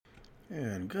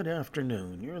And good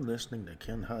afternoon. You're listening to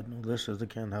Ken Hudnall. This is the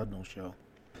Ken Hudnall Show.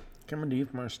 Coming to you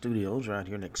from our studios right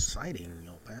here in exciting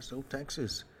El Paso,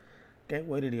 Texas.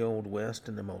 Gateway to the Old West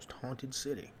and the most haunted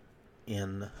city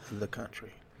in the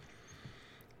country.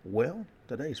 Well,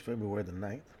 today's February the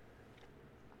 9th,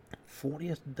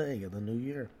 40th day of the new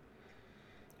year.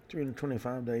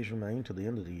 325 days remain to the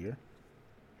end of the year.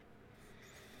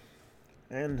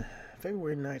 And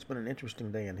February 9th's been an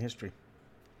interesting day in history.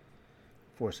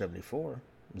 474,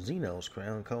 Zeno's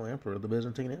crowned co-emperor of the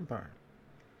Byzantine Empire.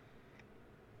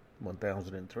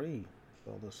 1003,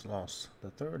 Boleslaus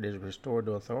III is restored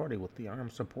to authority with the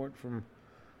armed support from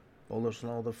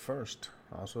Boleslaw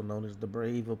I, also known as the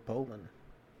Brave of Poland.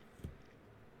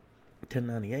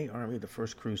 1098, Army of the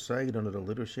First Crusade under the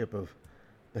leadership of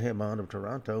Bohemond of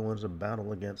Taranto wins a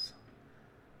battle against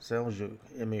Seljuk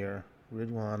Emir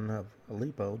Ridwan of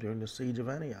Aleppo during the siege of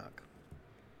Antioch.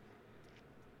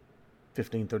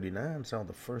 1539 saw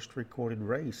the first recorded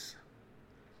race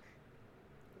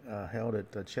held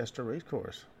at the Chester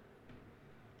Racecourse.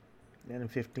 And in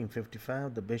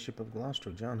 1555, the Bishop of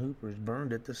Gloucester, John Hooper, is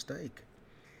burned at the stake.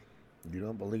 You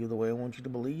don't believe the way I want you to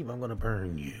believe, I'm going to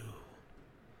burn you.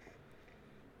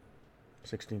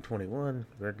 1621,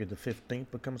 Gregory XV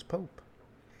becomes Pope.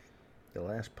 The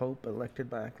last Pope elected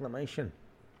by acclamation.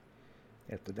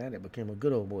 After that, it became a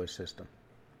good old boy system.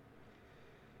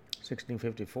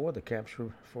 1654, the capture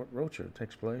of Fort Rocher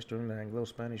takes place during the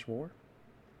Anglo-Spanish War.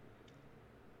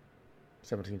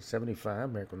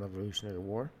 1775, American Revolutionary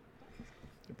War.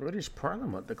 The British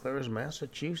Parliament declares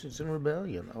Massachusetts in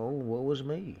rebellion. Oh, woe is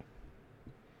me.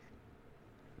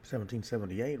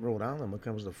 1778, Rhode Island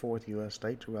becomes the fourth U.S.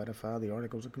 state to ratify the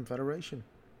Articles of Confederation.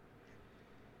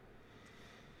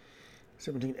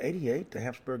 1788, the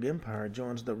Habsburg Empire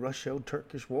joins the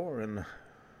Russo-Turkish War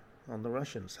on the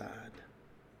Russian side.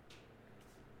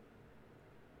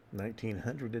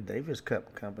 1900, the Davis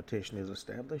Cup competition is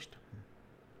established.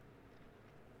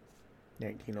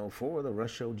 1904, the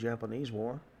Russo-Japanese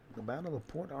War. The Battle of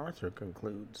Port Arthur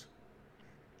concludes.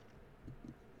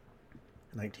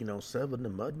 1907, the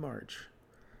Mud March,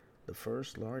 the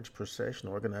first large procession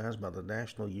organized by the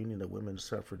National Union of Women's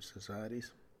Suffrage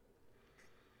Societies.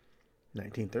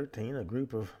 1913, a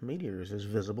group of meteors is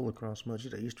visible across much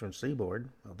of the eastern seaboard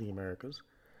of the Americas,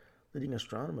 leading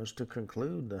astronomers to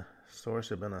conclude the source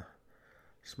had been a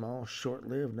small,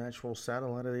 short-lived natural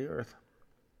satellite of the Earth.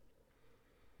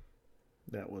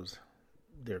 That was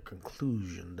their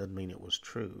conclusion. Doesn't mean it was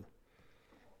true.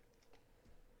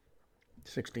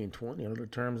 1620, under the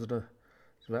terms of the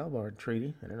Svalbard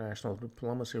Treaty, international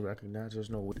diplomacy recognizes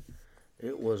Norway.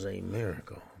 It was a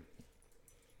miracle.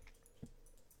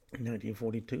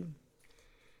 1942,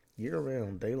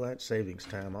 year-round daylight savings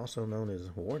time, also known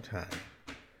as wartime,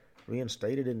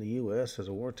 reinstated in the U.S. as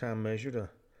a wartime measure to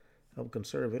help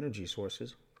conserve energy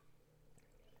sources.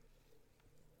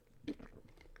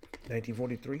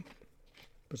 1943,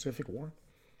 Pacific War.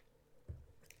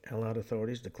 Allied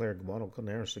authorities declare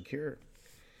Guadalcanal secure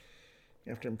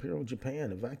after Imperial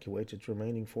Japan evacuates its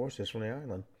remaining forces from the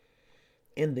island,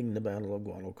 ending the Battle of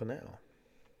Guadalcanal.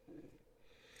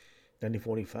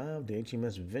 1945, the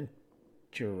HMS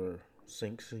Venturer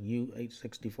sinks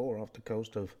U-864 off the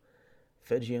coast of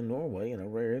Fijian, Norway, in a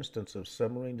rare instance of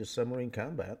submarine-to-submarine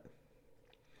combat.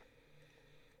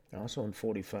 Also in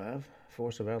 1945, a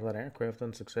force of Allied aircraft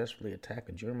unsuccessfully attack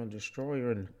a German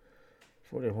destroyer in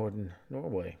Fordehorden,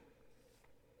 Norway.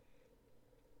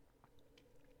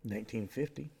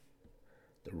 1950,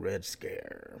 the Red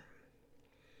Scare.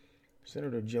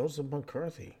 Senator Joseph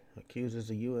McCarthy accuses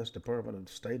the U.S. Department of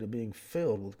State of being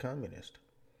filled with communists,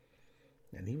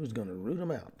 and he was going to root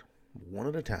them out, one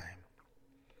at a time.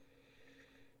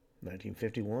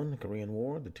 1951, the Korean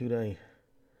War. The two-day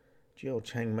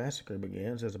Jeolchang massacre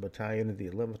begins as a battalion of the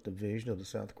 11th Division of the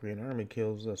South Korean Army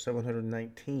kills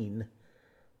 719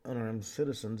 unarmed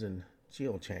citizens in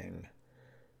Jeolchang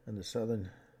in the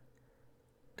southern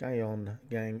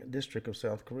Gyeonggang district of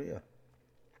South Korea.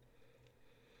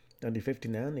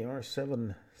 1959, the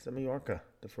R-7 Semyorka,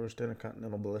 the first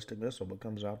intercontinental ballistic missile,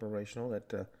 becomes operational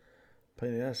at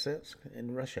Penassetsk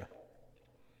in Russia.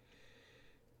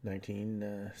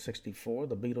 1964,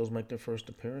 the Beatles make their first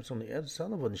appearance on the Ed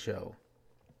Sullivan Show.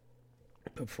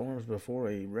 It performs before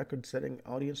a record-setting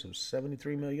audience of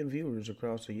 73 million viewers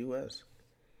across the U.S.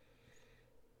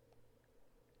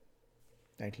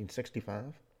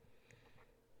 1965,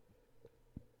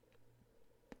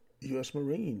 U.S.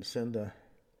 Marines send a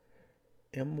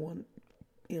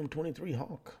M23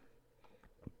 Hawk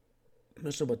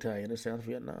missile battalion to South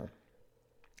Vietnam.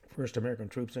 First American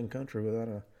troops in country without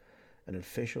an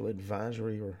official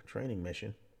advisory or training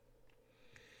mission.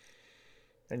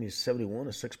 1971, a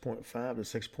 6.5 to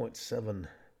 6.7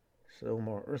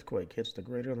 Silmar earthquake hits the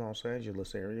greater Los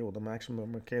Angeles area with a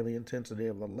maximum Mercalli intensity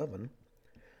of 11,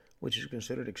 which is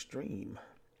considered extreme.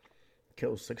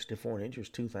 Kills 64 and injures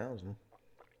 2,000.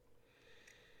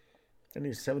 In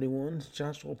 1971,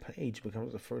 Joshua Page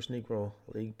becomes the first Negro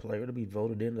League player to be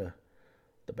voted into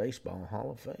the Baseball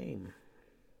Hall of Fame.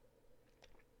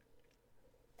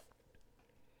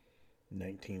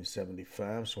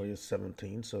 1975, Soyuz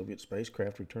 17 Soviet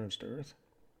spacecraft returns to Earth.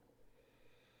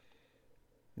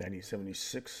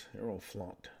 1976,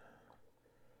 Aeroflot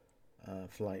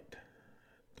Flight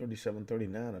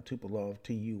 3739, a Tupolev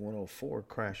Tu-104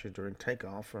 crashes during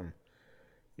takeoff from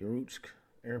Irkutsk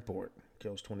Airport,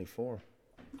 kills 24.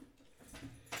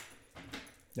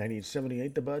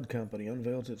 1978, the Bud Company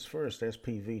unveils its first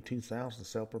SPV 2000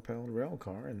 self-propelled rail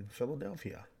car in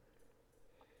Philadelphia.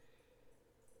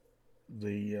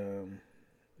 The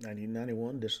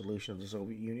 1991 dissolution of the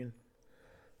Soviet Union.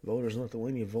 Voters in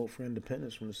Lithuania vote for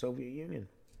independence from the Soviet Union.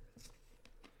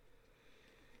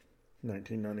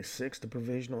 1996, the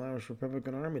Provisional Irish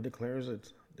Republican Army declares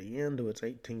the end to its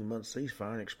 18-month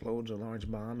ceasefire and explodes a large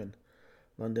bomb in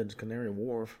London's Canary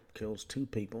Wharf, kills 2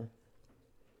 people.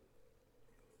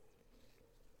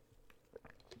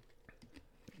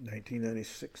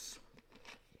 1996,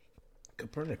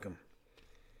 Copernicum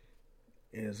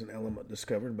is an element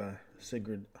discovered by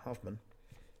Sigurd Hoffman,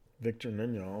 Victor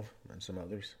Nenov, and some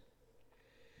others.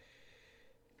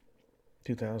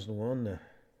 2001, the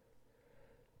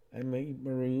Ame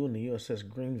Maru and the USS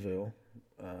Greenville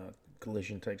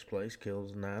collision takes place,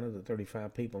 kills 9 of the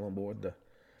 35 people on board the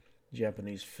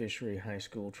Japanese fishery high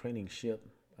school training ship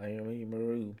Ame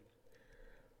Maru,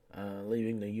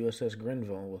 leaving the USS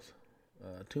Greenville with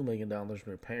 $2 million in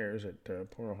repairs at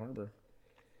Pearl Harbor.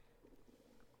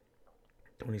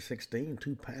 2016,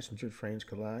 2 passenger trains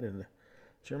collide in the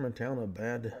German town of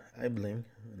Bad Aibling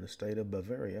in the state of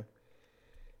Bavaria.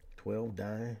 12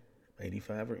 die,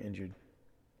 85 are injured.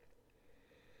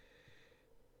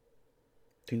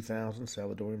 2000,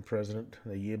 Salvadorian President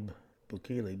Nayib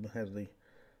Bukele has the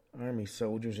army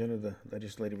soldiers enter the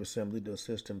Legislative Assembly to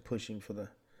assist in pushing for the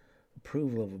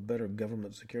approval of a better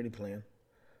government security plan.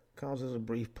 Causes a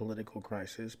brief political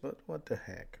crisis, but what the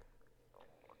heck.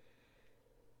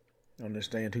 On this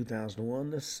day in 2001,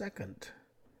 the second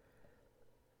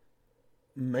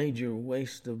major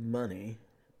waste of money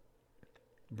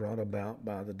brought about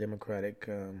by the Democratic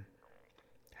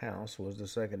House was the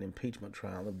second impeachment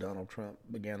trial of Donald Trump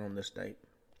began on this date.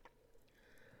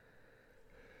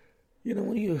 You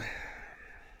know,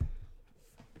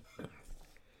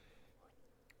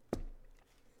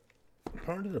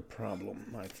 part of the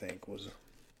problem, I think, was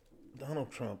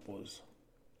Donald Trump was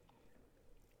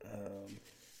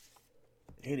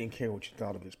he didn't care what you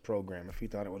thought of his program. If he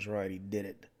thought it was right, he did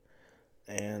it.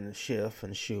 And Schiff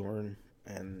and Schumer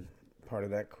and part of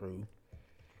that crew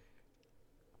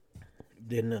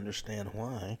didn't understand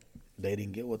why they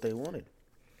didn't get what they wanted.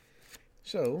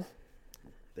 So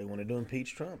they wanted to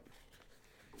impeach Trump.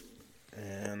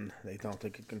 And they thought they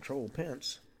could control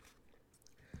Pence.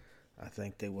 I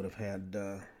think they would have had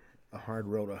a hard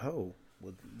row to hoe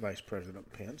with Vice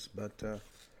President Pence, but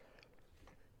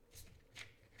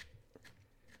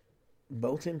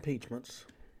both impeachments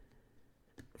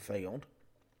failed.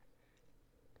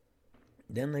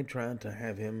 Then they tried to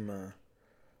have him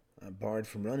barred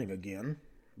from running again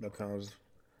because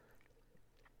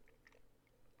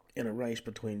in a race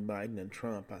between Biden and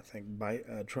Trump, I think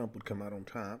Trump would come out on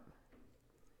top.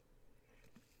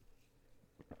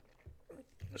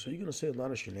 So you're going to see a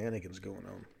lot of shenanigans going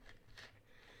on.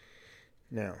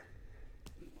 Now,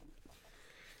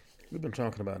 we've been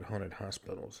talking about haunted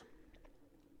hospitals.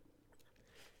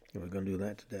 And we're going to do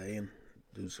that today and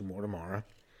do some more tomorrow.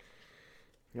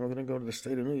 And we're going to go to the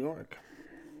state of New York.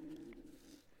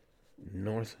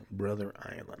 North Brother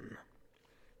Island.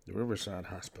 The Riverside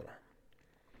Hospital.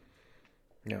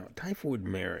 Now, Typhoid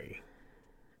Mary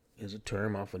is a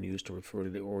term often used to refer to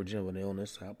the origin of an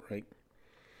illness outbreak.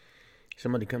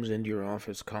 Somebody comes into your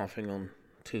office coughing on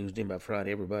Tuesday, and by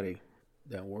Friday everybody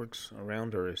that works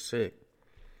around her is sick.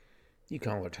 You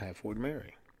call her Typhoid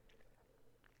Mary.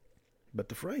 But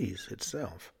the phrase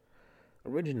itself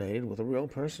originated with a real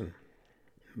person,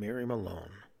 Mary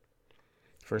Malone,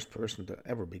 first person to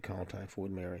ever be called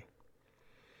Typhoid Mary.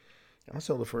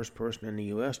 Also the first person in the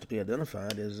U.S. to be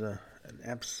identified as an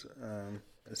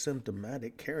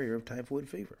asymptomatic carrier of typhoid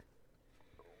fever.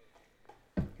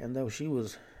 And though she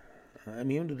was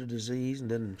immune to the disease and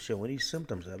didn't show any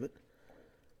symptoms of it,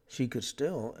 she could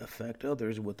still affect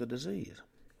others with the disease.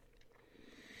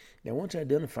 Now, once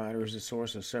identified her as the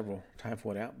source of several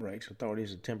typhoid outbreaks,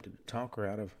 authorities attempted to talk her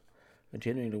out of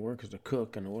continuing to work as a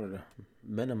cook in order to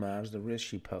minimize the risk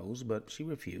she posed, but she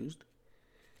refused.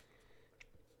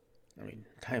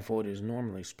 Typhoid is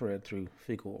normally spread through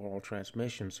fecal-oral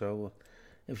transmission, so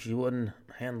if she wasn't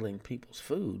handling people's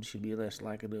food, she'd be less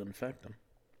likely to infect them.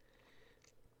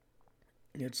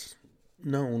 It's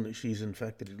known that she's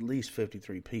infected at least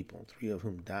 53 people, 3 of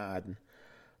whom died. In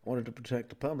order to protect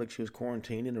the public, she was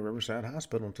quarantined in the Riverside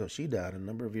Hospital until she died a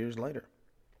number of years later.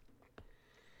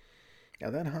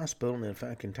 Now, that hospital, and in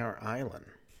fact, the entire island,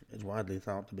 is widely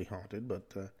thought to be haunted, but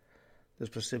the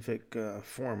specific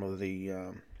form of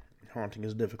the haunting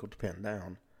is difficult to pin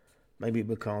down, maybe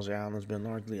because the island's been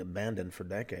largely abandoned for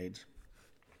decades.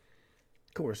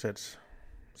 Of course, that's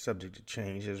subject to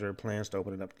change as there are plans to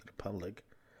open it up to the public.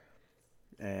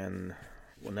 And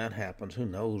when that happens, who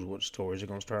knows what stories are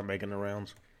going to start making the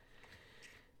rounds.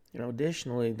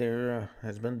 Additionally, there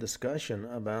has been discussion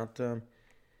about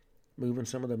moving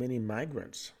some of the many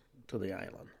migrants to the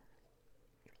island.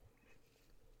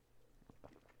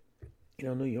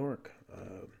 New York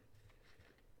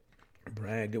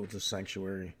bragged it was a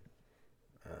sanctuary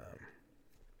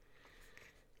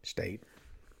state,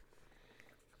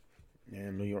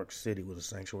 and New York City was a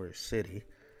sanctuary city.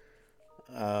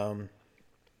 And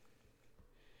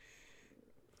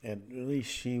at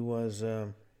least she was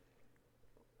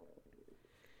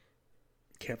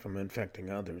kept from infecting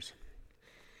others.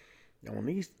 Now,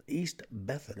 in East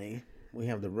Bethany, we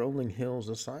have the Rolling Hills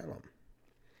Asylum.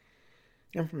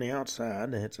 And from the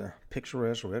outside, it's a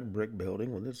picturesque red brick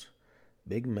building with its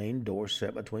big main door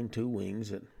set between 2 wings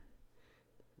that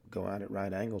go out at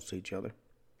right angles to each other.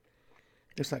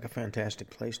 It's like a fantastic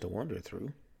place to wander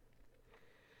through.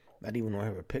 Might even want to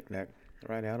have a picnic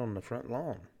right out on the front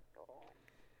lawn.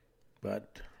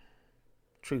 But,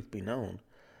 truth be known,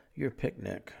 your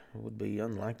picnic would be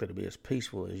unlikely to be as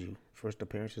peaceful as your first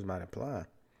appearances might imply,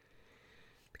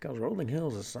 because Rolling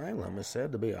Hills Asylum is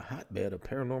said to be a hotbed of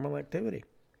paranormal activity.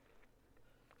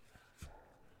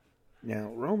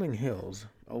 Now, Rolling Hills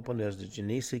opened as the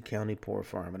Genesee County Poor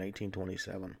Farm in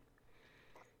 1827.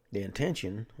 The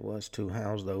intention was to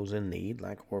house those in need,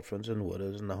 like orphans and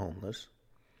widows and the homeless.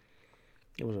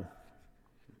 It was a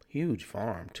huge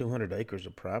farm, 200 acres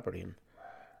of property, and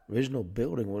the original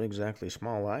building wasn't exactly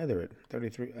small either,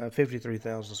 at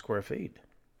 53,000 square feet.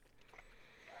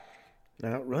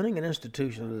 Now, running an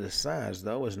institution of this size,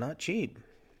 though, is not cheap.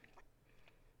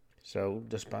 So,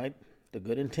 despite the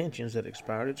good intentions that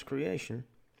inspired its creation,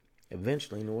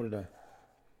 eventually, in order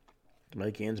to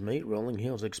make ends meet, Rolling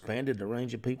Hills expanded the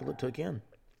range of people it took in.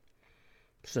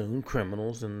 Soon,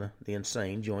 criminals and the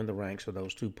insane joined the ranks of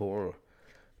those too poor or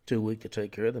too weak to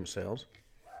take care of themselves,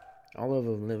 all of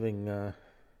them living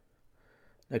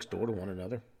next door to one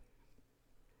another.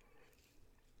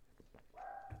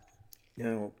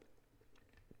 There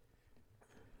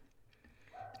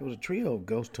was a trio of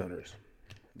ghost hunters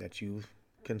that you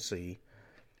can see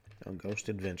on Ghost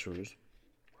Adventurers,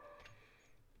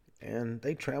 and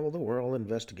they travel the world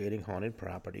investigating haunted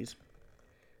properties.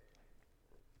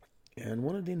 And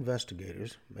one of the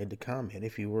investigators made the comment,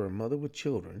 if you were a mother with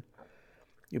children,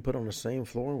 you put on the same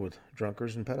floor with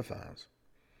drunkards and pedophiles.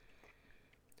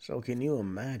 So can you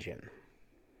imagine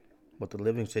what the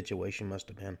living situation must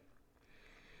have been?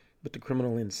 But the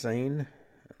criminal insane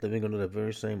living under the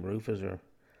very same roof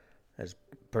as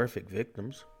perfect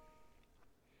victims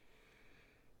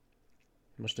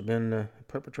must have been a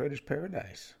perpetrator's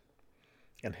paradise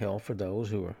and hell for those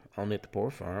who were only at the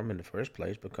poor farm in the first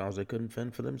place because they couldn't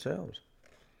fend for themselves.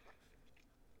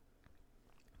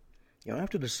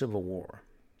 After the Civil War,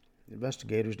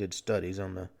 investigators did studies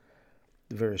on the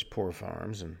various poor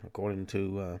farms, and according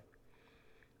to a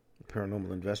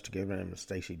paranormal investigator named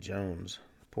Stacy Jones,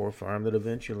 the poor farm that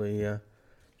eventually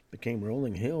became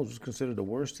Rolling Hills was considered the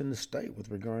worst in the state with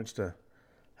regards to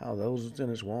how those within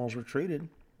its walls were treated.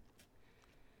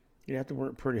 You'd have to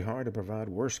work pretty hard to provide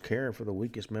worse care for the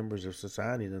weakest members of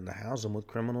society than to house them with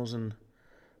criminals and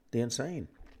the insane.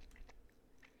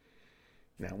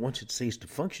 Now, once it ceased to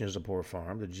function as a poor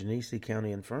farm, the Genesee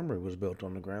County Infirmary was built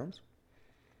on the grounds.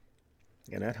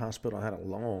 And that hospital had a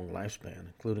long lifespan,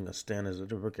 including a stint as a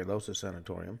tuberculosis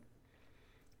sanatorium,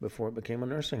 before it became a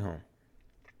nursing home.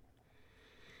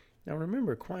 Now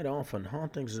remember, quite often,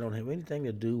 hauntings don't have anything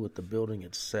to do with the building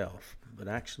itself, but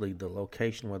actually the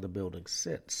location where the building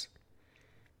sits.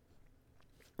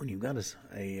 When you've got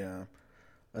a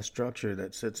structure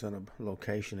that sits in a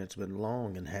location that's been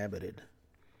long inhabited,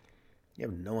 you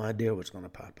have no idea what's going to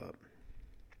pop up.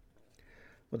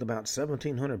 With about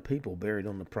 1,700 people buried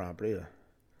on the property, a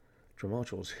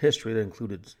tumultuous history that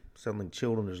included selling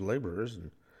children as laborers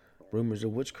and rumors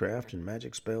of witchcraft and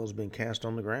magic spells being cast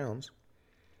on the grounds,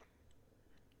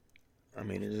 I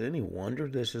mean, is it any wonder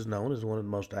this is known as one of the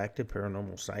most active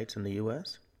paranormal sites in the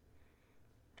U.S.?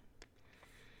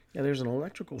 Now, there's an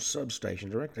electrical substation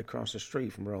directly across the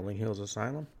street from Rolling Hills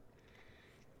Asylum.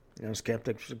 Now,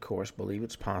 skeptics, of course, believe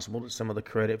it's possible that some of the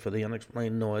credit for the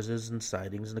unexplained noises and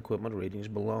sightings and equipment readings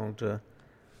belong to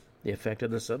the effect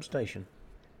of the substation.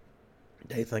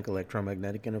 They think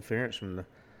electromagnetic interference from the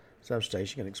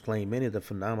substation can explain many of the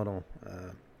phenomenal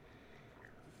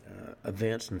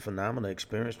events and phenomena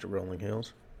experienced at Rolling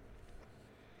Hills.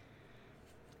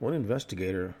 One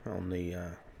investigator on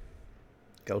the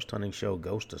ghost hunting show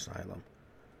Ghost Asylum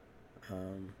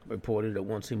reported that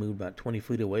once he moved about 20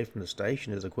 feet away from the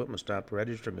station, his equipment stopped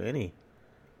registering any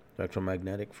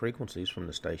electromagnetic frequencies from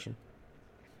the station.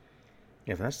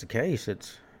 If that's the case,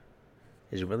 is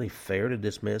it really fair to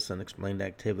dismiss unexplained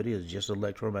activity as just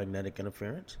electromagnetic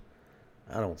interference?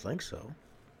 I don't think so.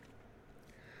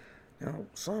 Now,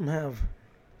 some have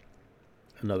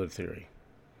another theory.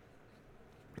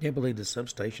 They believe the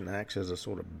substation acts as a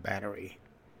sort of battery,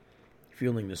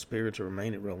 fueling the spirits that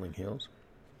remain at Rolling Hills.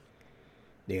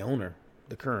 The owner,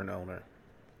 the current owner,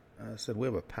 said we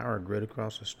have a power grid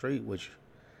across the street, which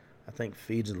I think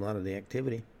feeds a lot of the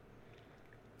activity.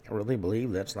 I really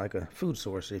believe that's like a food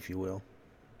source, if you will,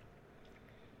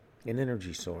 an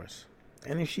energy source.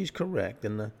 And if she's correct,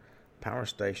 then the power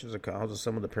stations are the cause of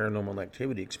some of the paranormal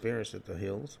activity experienced at the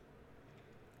hills,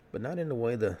 but not in the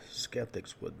way the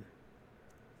skeptics would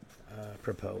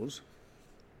propose.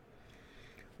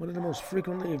 One of the most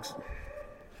frequently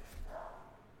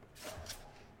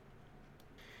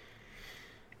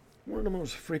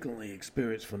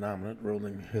experienced phenomena at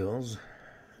Rolling Hills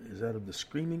is that of the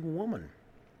screaming woman.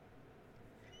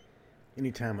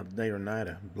 Any time of day or night,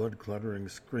 a blood-cluttering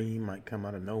scream might come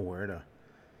out of nowhere to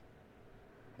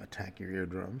attack your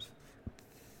eardrums.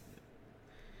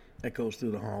 That goes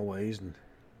through the hallways, and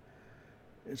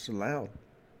it's loud.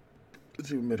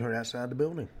 It's even been heard outside the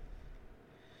building.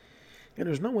 And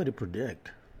there's no way to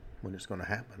predict when it's going to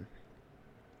happen.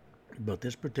 But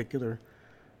this particular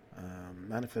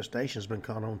manifestation has been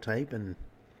caught on tape, and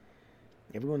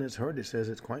everyone that's heard it says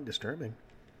it's quite disturbing.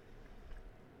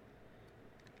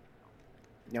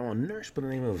 Now, a nurse by the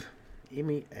name of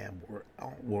Emmy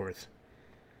Altworth,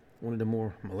 one of the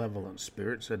more malevolent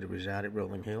spirits said to reside at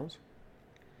Rolling Hills.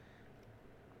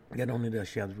 Not only does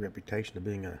she have the reputation of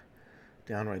being a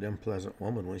downright unpleasant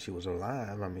woman when she was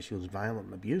alive, she was violent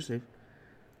and abusive,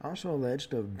 also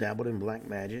alleged to have dabbled in black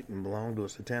magic and belonged to a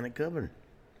satanic coven.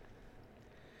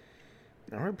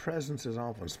 Now, her presence is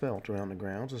often felt around the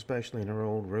grounds, especially in her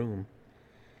old room,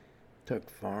 tucked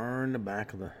far in the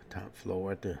back of the top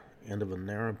floor at the end of a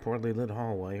narrow, poorly lit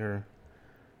hallway. Her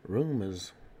room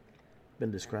has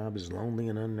been described as lonely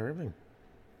and unnerving.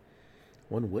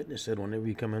 One witness said whenever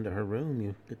you come into her room,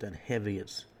 you get that heavy,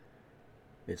 it's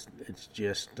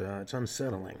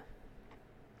unsettling.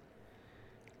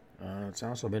 It's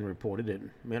also been reported that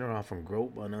men are often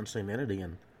groped by an unseen entity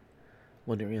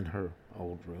when they're in her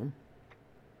old room.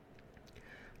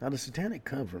 Now, the satanic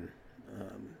coven,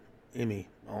 Emmy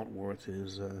Altworth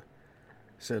is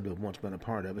said to have once been a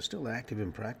part of, is still active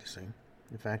and practicing.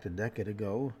 In fact, a decade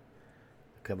ago,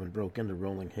 the coven broke into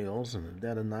Rolling Hills, and in the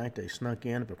dead of night, they snuck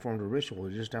in and performed a ritual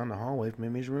just down the hallway from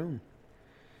Emmy's room.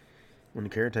 When the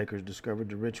caretakers discovered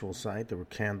the ritual site, there were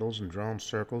candles and drawn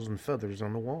circles and feathers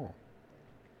on the wall.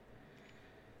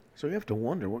 So you have to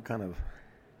wonder, what kind of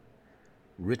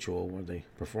ritual were they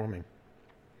performing?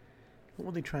 What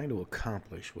were they trying to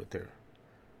accomplish with their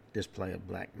display of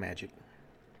black magic?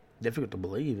 Difficult to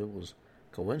believe it was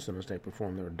coincidence they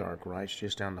performed their dark rites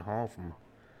just down the hall from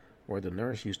where the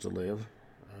nurse used to live,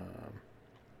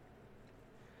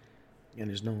 and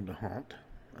is known to haunt.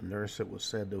 A nurse that was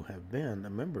said to have been a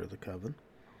member of the coven.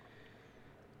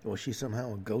 Was she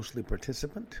somehow a ghostly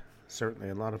participant? Certainly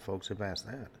a lot of folks have asked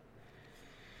that.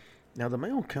 Now, the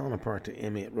male counterpart to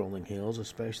Emmy at Rolling Hills,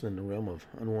 especially in the realm of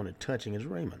unwanted touching, is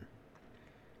Raymond.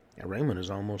 Now, Raymond is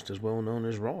almost as well known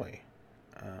as Roy,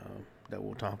 that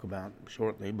we'll talk about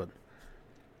shortly, but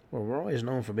while Roy is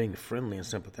known for being friendly and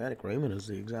sympathetic, Raymond is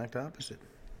the exact opposite.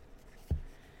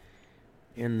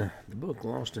 In the book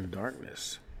Lost in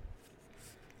Darkness,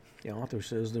 the author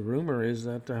says the rumor is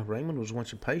that Raymond was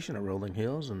once a patient at Rolling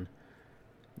Hills, and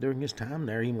during his time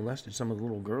there, he molested some of the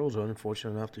little girls who were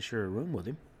unfortunate enough to share a room with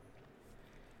him.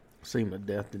 It seemed that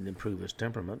death didn't improve his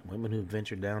temperament. Women who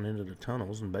ventured down into the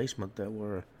tunnels and basement that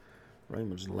were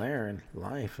Raymond's lair in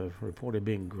life have reported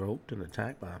being groped and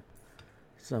attacked by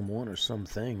someone or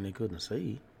something they couldn't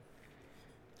see.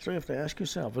 So you have to ask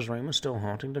yourself, is Raymond still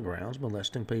haunting the grounds,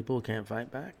 molesting people who can't fight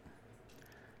back?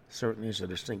 Certainly is a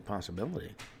distinct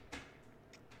possibility.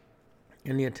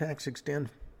 And the attacks extend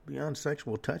beyond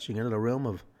sexual touching into the realm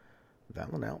of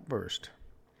violent outburst.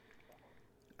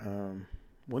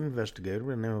 One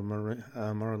investigator, named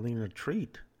Marlena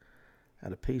Treat,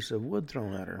 had a piece of wood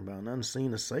thrown at her by an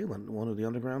unseen assailant in one of the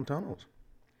underground tunnels.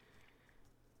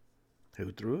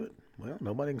 Who threw it? Well,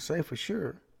 nobody can say for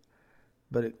sure.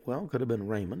 But it, could have been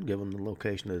Raymond, given the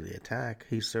location of the attack.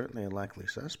 He's certainly a likely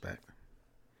suspect.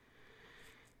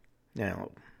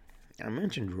 Now, I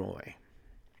mentioned Roy.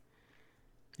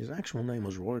 His actual name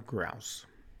was Roy Krause.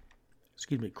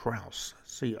 Krause,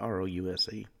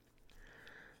 C-R-O-U-S-E.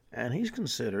 And he's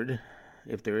considered,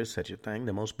 if there is such a thing,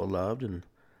 the most beloved and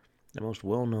the most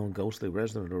well-known ghostly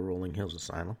resident of Rolling Hills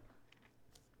Asylum.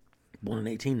 Born in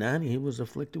 1890, he was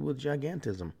afflicted with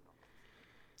gigantism,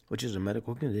 which is a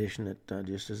medical condition that,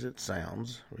 just as it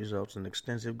sounds, results in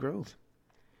extensive growth.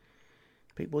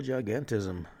 People with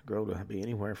gigantism grow to be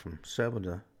anywhere from 7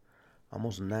 to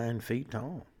almost 9 feet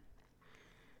tall.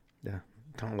 The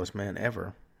tallest man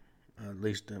ever, at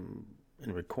least in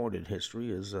recorded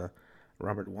history, is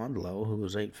Robert Wadlow, who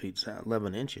was 8 feet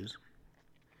 11 inches.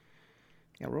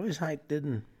 Now, Roy's height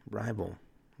didn't rival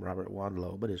Robert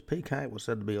Wadlow, but his peak height was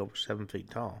said to be over 7 feet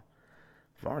tall,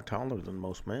 far taller than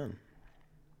most men.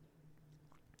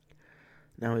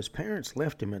 Now, his parents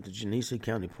left him at the Genesee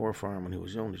County Poor Farm when he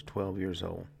was only 12 years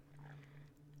old,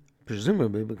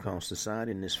 presumably because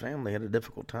society and his family had a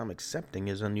difficult time accepting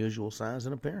his unusual size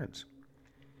and appearance.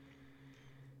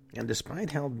 And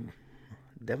despite how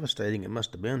devastating it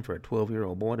must have been for a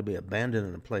 12-year-old boy to be abandoned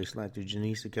in a place like the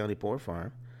Genesee County Poor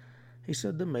Farm, he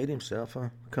said to made himself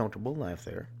a comfortable life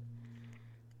there.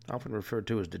 Often referred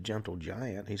to as the gentle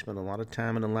giant, he spent a lot of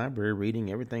time in the library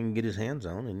reading everything he could get his hands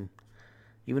on, and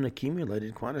even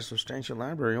accumulated quite a substantial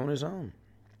library on his own.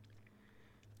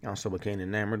 He also became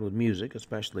enamored with music,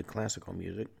 especially classical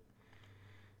music.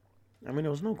 I mean,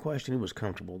 there was no question he was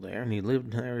comfortable there, and he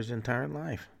lived there his entire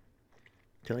life,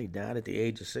 till he died at the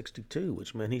age of 62,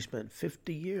 which meant he spent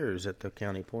 50 years at the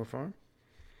county poor farm.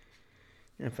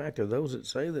 In fact, there are those that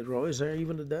say that Roy's there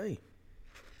even today.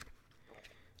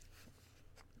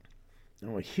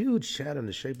 Now, a huge shadow in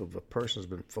the shape of a person has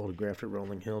been photographed at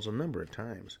Rolling Hills a number of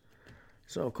times.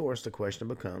 So, of course, the question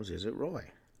becomes, is it Roy?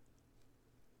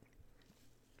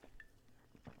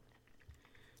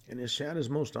 And his shadow is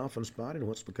most often spotted in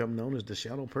what's become known as the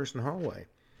shadow person hallway.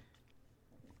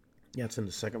 That's in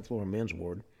the second floor men's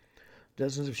ward.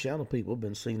 Dozens of shadow people have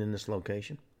been seen in this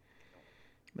location.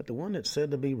 But the one that's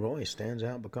said to be Roy stands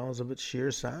out because of its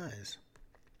sheer size.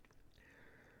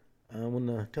 When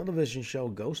the television show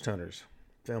Ghost Hunters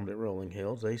filmed at Rolling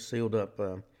Hills, they sealed up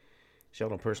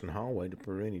Shadow Person Hallway to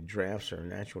prevent any drafts or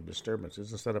natural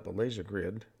disturbances and set up a laser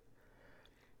grid.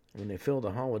 When they filled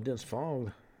the hall with dense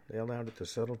fog, they allowed it to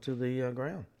settle to the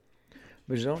ground.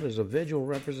 The result is a visual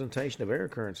representation of air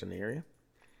currents in the area.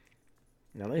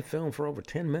 Now, they filmed for over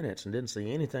 10 minutes and didn't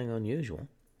see anything unusual.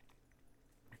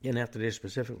 Then after they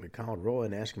specifically called Roy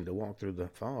and asked him to walk through the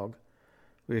fog,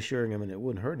 reassuring him that it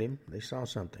wouldn't hurt him, they saw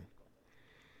something.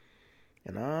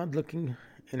 An odd-looking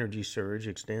energy surge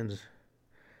extends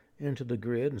into the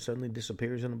grid and suddenly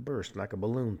disappears in a burst like a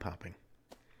balloon popping.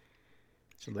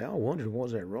 So they all wondered,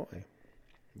 was that Roy?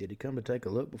 Did he come to take a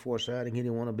look before deciding he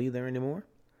didn't want to be there anymore?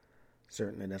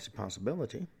 Certainly that's a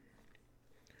possibility.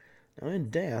 Now,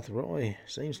 in death, Roy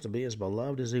seems to be as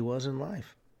beloved as he was in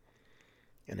life.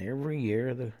 And every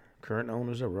year, the current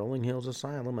owners of Rolling Hills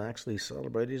Asylum actually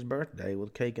celebrate his birthday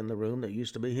with cake in the room that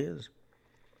used to be his.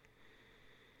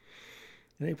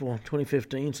 In April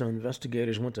 2015, some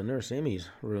investigators went to Nurse Emmy's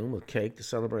room with cake to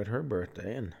celebrate her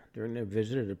birthday, and during their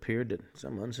visit, it appeared that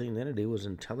some unseen entity was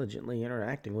intelligently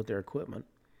interacting with their equipment,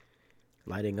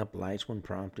 lighting up lights when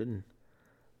prompted and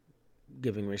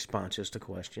giving responses to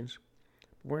questions.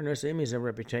 Where Nurse Emmy's had a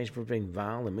reputation for being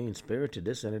vile and mean-spirited,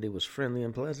 this entity was friendly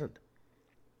and pleasant.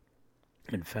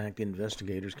 In fact, the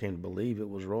investigators came to believe it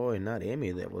was Roy and not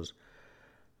Emmy that was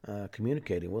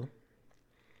communicating with him.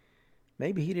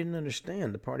 Maybe he didn't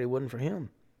understand the party wasn't for him.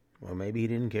 Or maybe he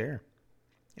didn't care.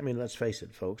 I mean, let's face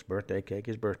it, folks. Birthday cake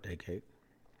is birthday cake.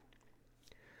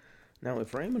 Now,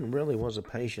 if Raymond really was a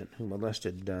patient who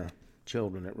molested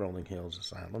children at Rolling Hills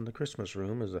Asylum, the Christmas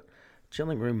room is a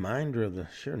chilling reminder of the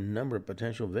sheer number of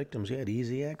potential victims he had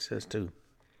easy access to.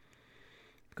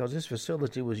 Because this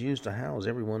facility was used to house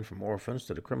everyone from orphans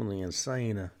to the criminally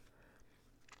insane. A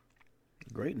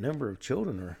great number of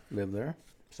children live there.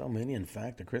 So many, in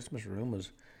fact, the Christmas room was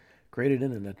created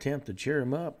in an attempt to cheer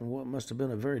them up in what must have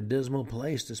been a very dismal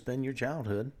place to spend your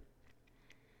childhood.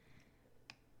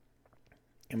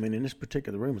 I mean, in this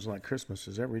particular room, it's like Christmas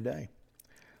is every day.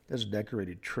 There's a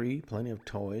decorated tree, plenty of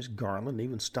toys, garland,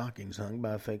 even stockings hung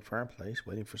by a fake fireplace,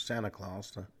 waiting for Santa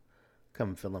Claus to come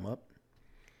and fill them up.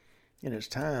 In its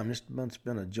time, this must have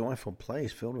been a joyful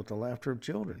place filled with the laughter of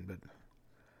children, but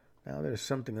now there's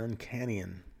something uncanny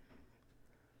and,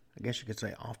 I guess you could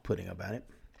say, off-putting about it.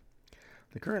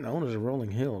 The current owners of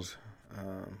Rolling Hills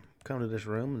come to this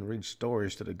room and read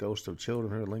stories to the ghosts of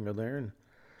children who linger there, and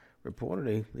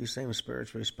reportedly, these same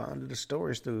spirits respond to the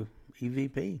stories through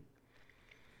EVP. It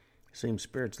seems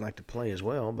spirits like to play as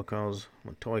well, because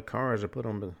when toy cars are put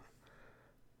on the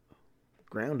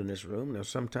ground in this room, they'll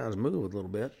sometimes move a little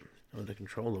bit under the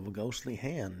control of a ghostly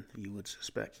hand, you would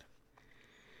suspect.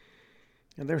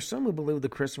 And there are some who believe the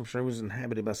Christmas room is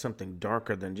inhabited by something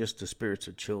darker than just the spirits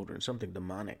of children, something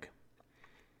demonic.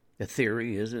 The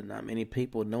theory is that not many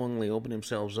people would knowingly open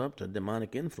themselves up to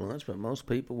demonic influence, but most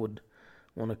people would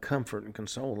want to comfort and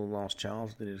console the lost child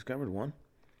if they discovered one.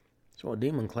 So a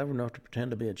demon clever enough to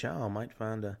pretend to be a child might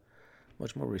find a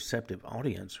much more receptive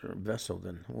audience or vessel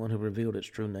than one who revealed its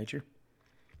true nature.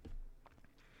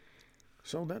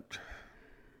 So that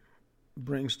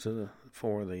brings to the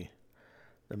fore the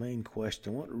main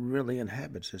question: what really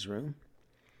inhabits this room?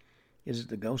 Is it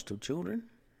the ghost of children,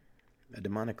 a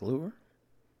demonic lure,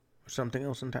 or something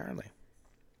else entirely?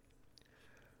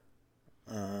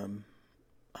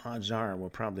 Odds are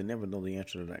we'll probably never know the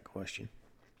answer to that question.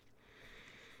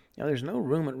 Now, there's no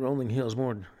room at Rolling Hills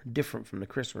more different from the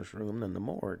Christmas room than the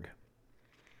morgue.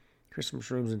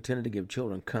 Christmas rooms intended to give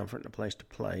children comfort and a place to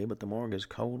play, but the morgue is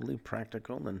coldly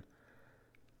practical and,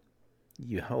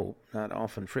 you hope, not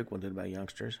often frequented by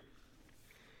youngsters.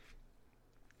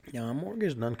 Now, a morgue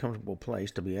is an uncomfortable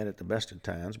place to be at the best of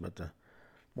times, but the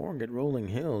morgue at Rolling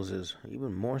Hills is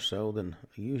even more so than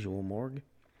a usual morgue.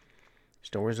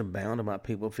 Stories abound about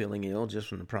people feeling ill just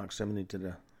from the proximity to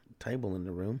the table in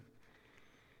the room.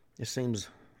 This seems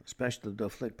especially to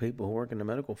afflict people who work in the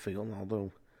medical field,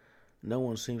 although no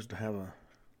one seems to have a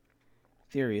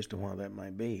theory as to why that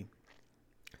might be.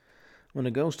 When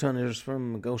the ghost hunters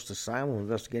from Ghost Asylum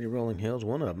investigated Rolling Hills,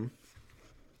 one of them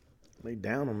laid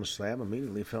down on the slab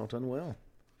immediately felt unwell.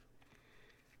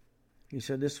 He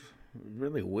said, "This was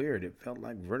really weird. It felt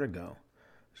like vertigo.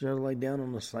 As I laid down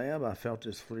on the slab, I felt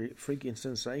this freaking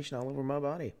sensation all over my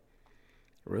body.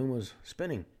 The room was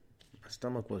spinning. My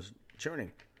stomach was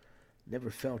churning.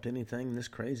 Never felt anything this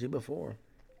crazy before."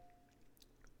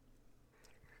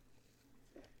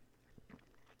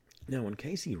 Now, when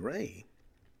Casey Ray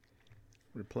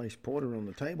replaced Porter on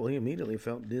the table, he immediately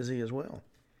felt dizzy as well.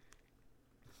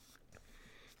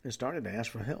 He started to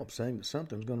ask for help, saying that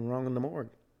something was going wrong in the morgue,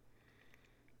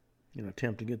 in an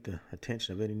attempt to get the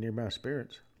attention of any nearby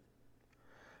spirits.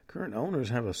 Current owners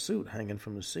have a suit hanging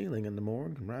from the ceiling in the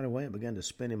morgue, and right away it began to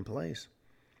spin in place,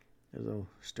 as though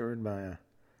stirred by a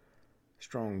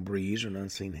strong breeze or an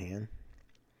unseen hand.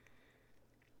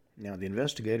 Now, the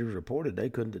investigators reported they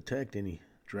couldn't detect any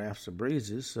drafts of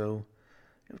breezes, so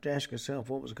you have to ask yourself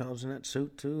what was causing that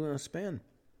suit to spin.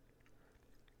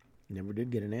 Never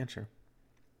did get an answer.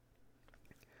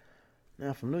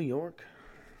 Now, from New York,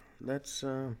 let's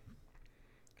turn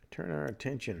our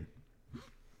attention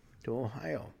to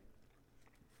Ohio.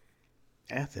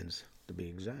 Athens, to be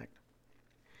exact.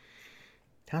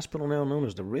 The hospital now known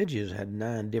as the Ridges had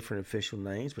 9 different official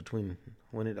names between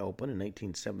when it opened in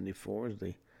 1874 as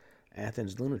the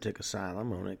Athens Lunatic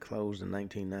Asylum and when it closed in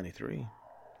 1993.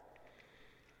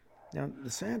 Now, the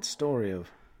sad story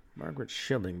of Margaret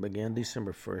Schilling began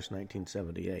December 1st,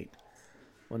 1978,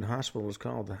 when the hospital was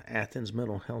called the Athens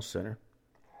Mental Health Center.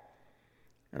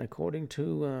 And according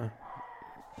to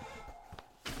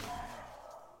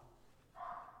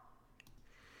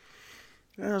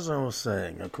as I was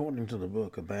saying, according to the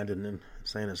book Abandoned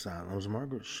Insane Asylums,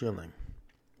 Margaret Schilling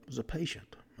was a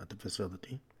patient at the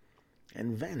facility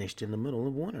and vanished in the middle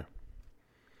of winter.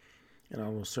 And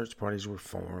all those search parties were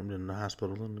formed, and the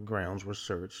hospital and the grounds were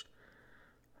searched.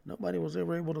 Nobody was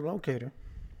ever able to locate her.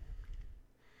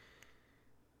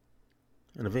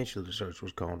 And eventually the search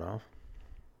was called off.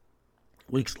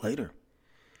 Weeks later,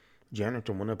 the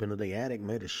janitor went up into the attic and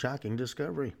made a shocking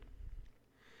discovery.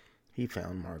 He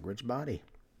found Margaret's body.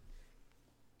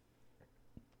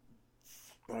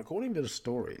 According to the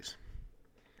stories,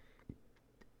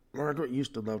 Margaret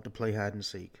used to love to play hide and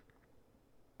seek.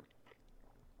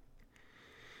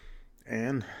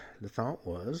 And the thought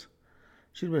was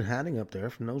she'd been hiding up there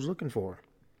from those looking for her.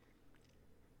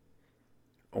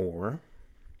 Or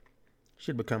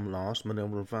she'd become lost and been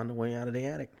able to find a way out of the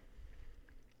attic.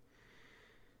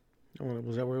 No one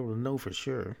was ever able to know for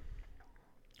sure.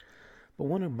 But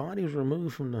when her body was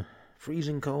removed from the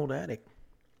freezing cold attic,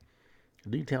 a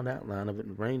detailed outline of it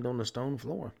rained on the stone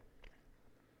floor.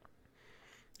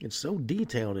 It's so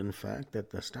detailed, in fact, that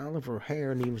the style of her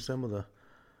hair and even some of the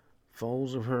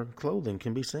folds of her clothing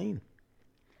can be seen.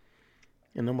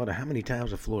 And no matter how many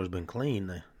times the floor has been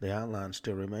cleaned, the outline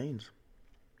still remains.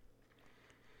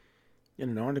 In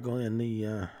an article in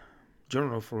the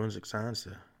Journal of Forensic Science,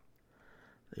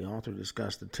 the author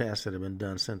discussed the tests that have been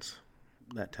done since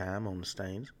that time on the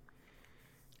stains.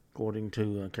 According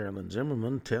to Carolyn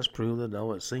Zimmerman, tests prove that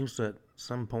though it seems that at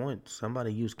some point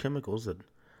somebody used chemicals that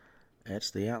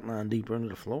etched the outline deeper into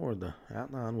the floor, the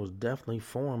outline was definitely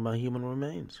formed by human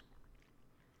remains.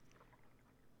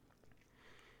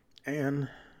 And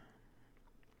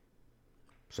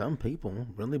some people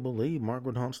really believe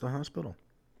Margaret haunts the hospital.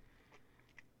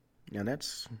 Now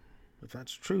if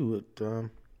that's true,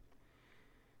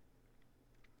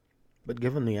 but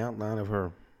given the outline of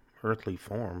her earthly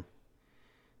form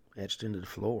etched into the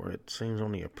floor, it seems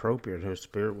only appropriate her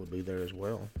spirit would be there as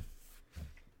well.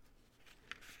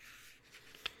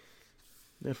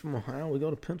 Then from Ohio, we go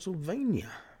to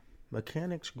Pennsylvania,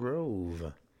 Mechanics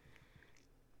Grove.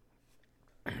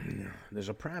 There's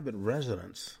a private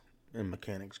residence in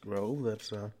Mechanics Grove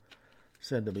that's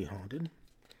said to be haunted.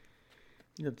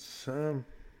 It's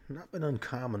not been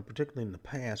uncommon, particularly in the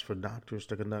past, for doctors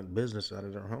to conduct business out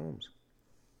of their homes.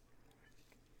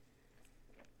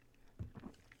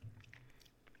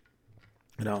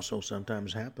 It also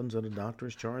sometimes happens that a doctor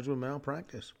is charged with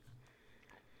malpractice.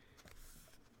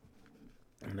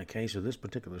 In the case of this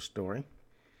particular story,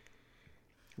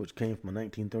 which came from a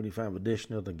 1935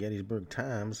 edition of the Gettysburg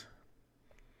Times,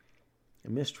 a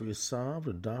mystery is solved,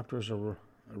 the doctors are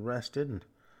arrested, and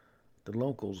the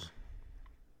locals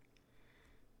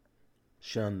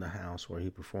shunned the house where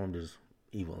he performed his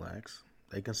evil acts.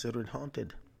 They consider it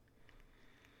haunted.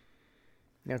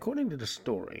 Now, according to the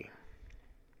story,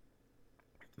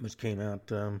 which came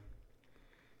out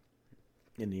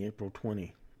in the April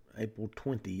 20th,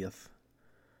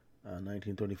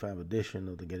 1935 edition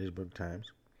of the Gettysburg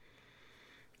Times,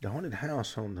 the haunted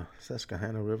house on the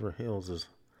Susquehanna River Hills has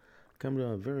come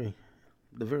to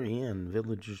the very end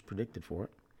villagers predicted for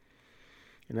it.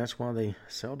 And that's why they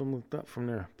seldom looked up from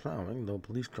their plowing, though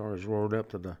police cars roared up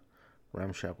to the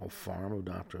ramshackle farm of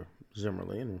Dr.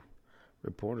 Zimmerly, and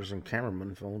reporters and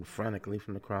cameramen phoned frantically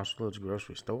from the Crossroads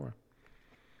grocery store.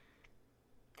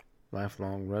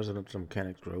 Lifelong residents of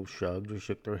Mechanics Grove shrugged or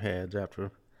shook their heads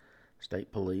after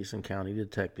state police and county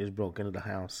detectives broke into the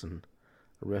house and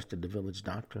arrested the village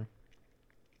doctor.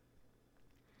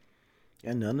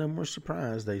 And none of them were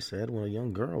surprised, they said, when a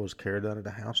young girl was carried out of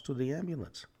the house to the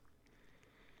ambulance.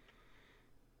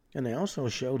 And they also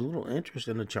showed little interest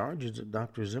in the charges that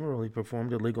Dr. Zimmerly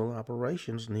performed illegal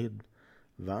operations and he had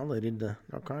violated the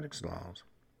narcotics laws.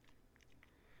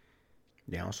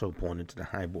 They also pointed to the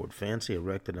high board fence he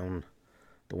erected on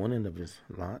the one end of his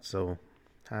lot so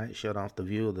high it shut off the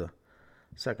view of the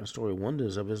second-story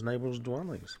windows of his neighbors'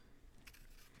 dwellings.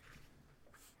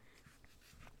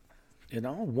 It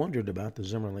all wondered about the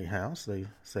Zimmerly house, they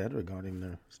said, regarding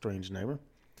their strange neighbor.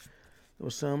 There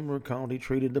were some who recalled he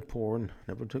treated the poor and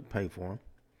never took pay for them.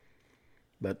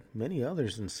 But many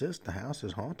others insist the house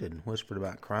is haunted and whispered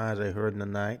about cries they heard in the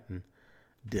night and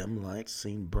dim lights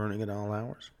seen burning at all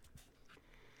hours.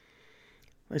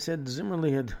 They said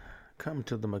Zimmerly had come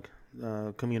to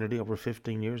the community over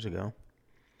 15 years ago,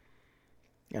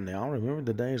 and they all remembered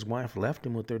the day his wife left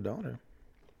him with their daughter.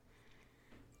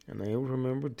 And they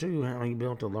remembered, too, how he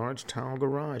built a large tile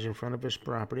garage in front of his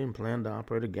property and planned to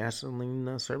operate a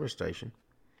gasoline service station.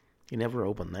 He never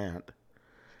opened that,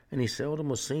 and he seldom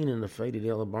was seen in the faded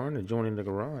yellow barn adjoining the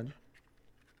garage.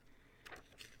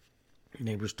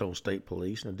 Neighbors told state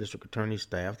police and the district attorney's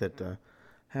staff that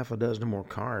half a dozen or more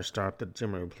cars stopped at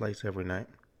Zimmerly Place every night.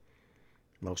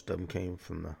 Most of them came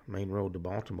from the main road to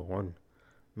Baltimore, and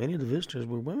many of the visitors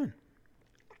were women.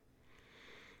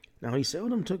 Now, he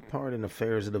seldom took part in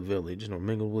affairs of the village nor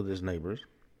mingled with his neighbors,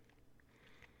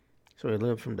 so he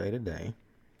lived from day to day.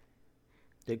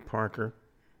 Dick Parker,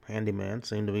 handyman,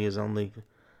 seemed to be his only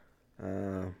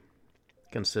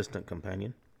consistent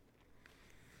companion.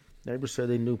 Neighbors said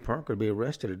they knew Parker would be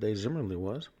arrested the day Zimmerly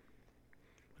was.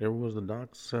 Whatever was the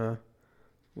doc's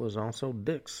was also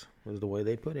Dick's, was the way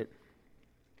they put it.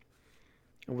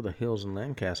 Over the hills in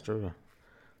Lancaster,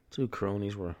 two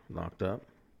cronies were locked up.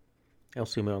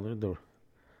 Elsie Miller, the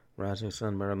Rising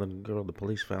Sun Maryland girl the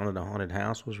police found in a haunted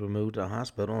house, was removed to a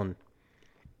hospital, and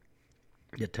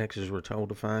detectives were told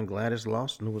to find Gladys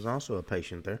Lawson, who was also a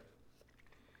patient there.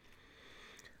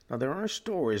 Now, there are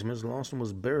stories Ms. Lawson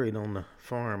was buried on the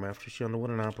farm after she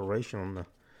underwent an operation on the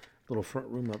little front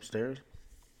room upstairs,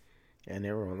 and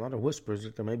there were a lot of whispers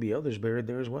that there may be others buried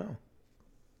there as well.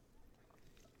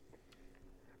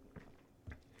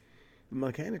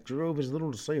 Mechanics Grove has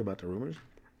little to say about the rumors.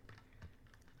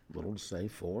 Little to say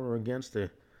for or against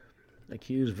the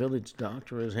accused village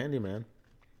doctor as handyman.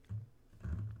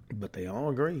 but they all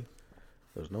agree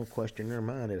there's no question in their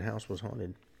mind that house was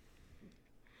haunted.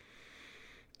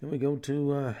 Then we go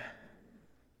to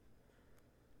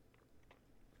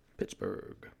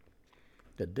Pittsburgh,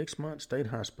 the Dixmont State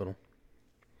Hospital.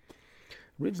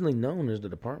 Originally known as the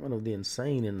Department of the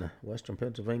Insane in the Western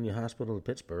Pennsylvania Hospital of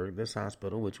Pittsburgh, this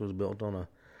hospital, which was built on a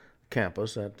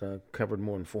campus that covered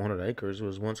more than 400 acres,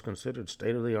 was once considered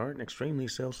state-of-the-art and extremely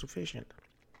self-sufficient.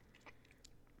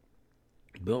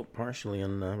 Built partially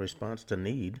in response to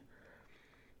need,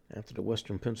 after the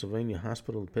Western Pennsylvania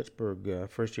Hospital of Pittsburgh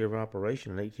first year of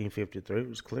operation in 1853, it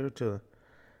was clear to the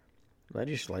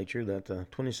legislature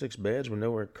that 26 beds were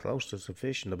nowhere close to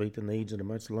sufficient to meet the needs of a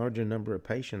much larger number of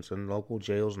patients in local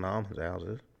jails and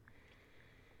almshouses,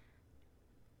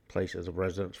 places of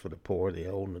residence for the poor, the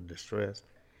old, and the distressed.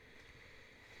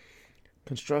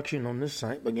 Construction on this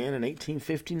site began in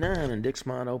 1859, and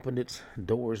Dixmont opened its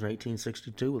doors in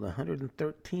 1862 with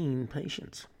 113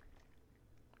 patients.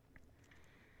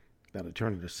 By the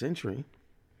turn of the century,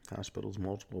 the hospital's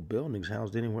multiple buildings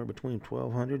housed anywhere between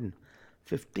 1,200 and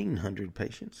 1,500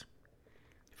 patients.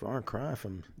 Far cry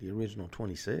from the original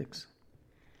 26.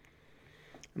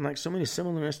 And like so many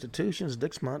similar institutions,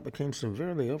 Dixmont became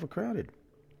severely overcrowded.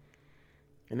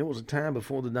 And it was a time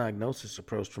before the diagnosis of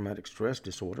post-traumatic stress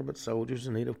disorder, but soldiers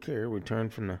in need of care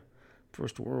returned from the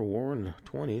First World War in the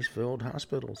 20s filled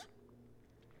hospitals.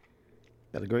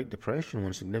 By the Great Depression,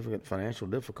 when significant financial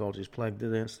difficulties plagued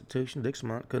the institution,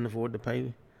 Dixmont couldn't afford to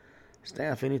pay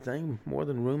staff anything more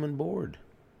than room and board.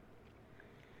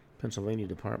 Pennsylvania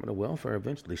Department of Welfare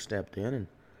eventually stepped in, and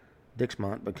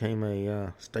Dixmont became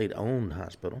a state-owned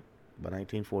hospital by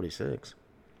 1946.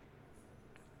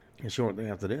 And shortly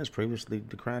after this, previously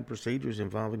decried procedures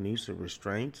involving the use of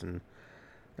restraints and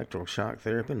electroshock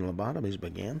therapy and lobotomies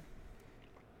began.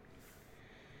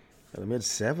 By the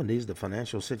mid-'70s, the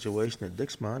financial situation at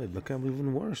Dixmont had become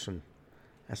even worse, and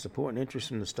as support and interest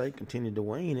from the state continued to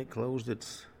wane, it closed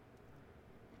its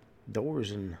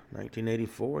doors in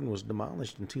 1984 and was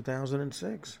demolished in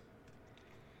 2006.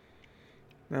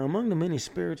 Now, among the many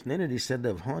spirits and entities said to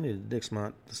have haunted the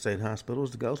Dixmont State Hospital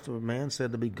is the ghost of a man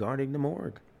said to be guarding the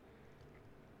morgue.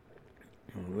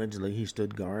 Allegedly, he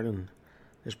stood guard in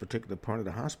this particular part of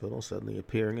the hospital, suddenly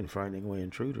appearing and frightening away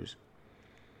intruders.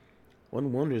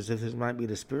 One wonders if this might be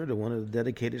the spirit of one of the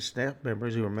dedicated staff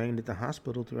members who remained at the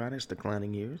hospital throughout its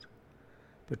declining years,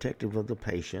 protective of the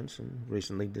patients and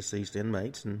recently deceased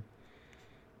inmates, and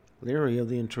leery of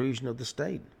the intrusion of the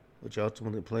state, which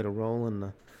ultimately played a role in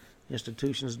the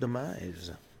institution's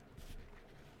demise.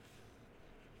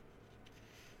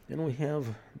 Then we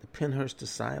have the Pennhurst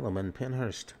Asylum in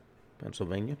Pennhurst,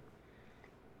 Pennsylvania.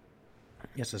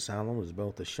 This asylum is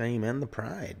both the shame and the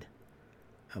pride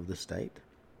of the state,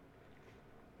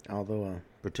 although a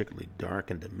particularly dark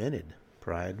and demented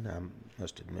pride, I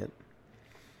must admit.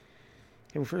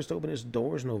 When first opened its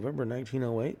doors in November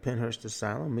 1908, Pennhurst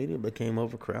Asylum immediately became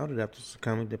overcrowded after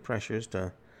succumbing to pressures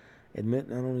to admit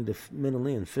not only the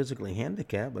mentally and physically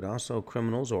handicapped, but also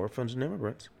criminals, orphans, and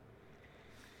immigrants.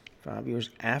 5 years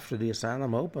after the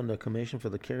asylum opened, a commission for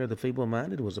the care of the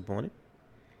feeble-minded was appointed.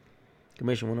 The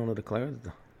commission went on to declare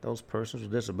that those persons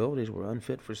with disabilities were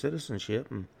unfit for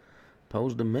citizenship and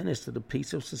posed a menace to the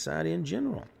peace of society in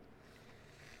general.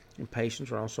 And patients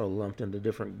were also lumped into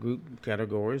different group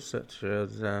categories, such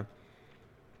as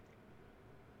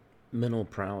mental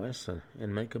prowess. An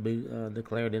inmate could be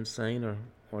declared insane or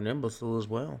an imbecile as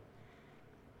well.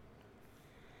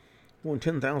 More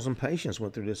than 10,000 patients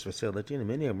went through this facility, and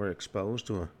many of them were exposed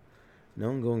to an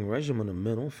ongoing regimen of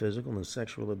mental, physical, and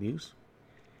sexual abuse,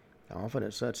 often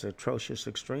at such atrocious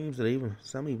extremes that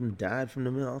some even died from the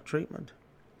maltreatment.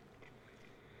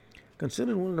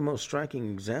 Considered one of the most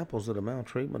striking examples of the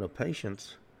maltreatment of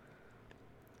patients,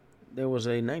 there was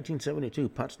a 1972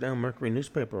 Potsdam Mercury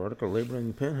newspaper article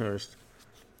labeling Pennhurst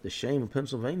the shame of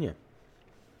Pennsylvania,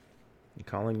 and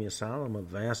calling the asylum a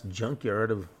vast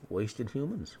junkyard of wasted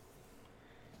humans.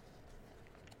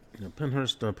 The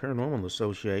Pennhurst Paranormal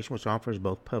Association, which offers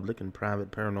both public and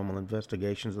private paranormal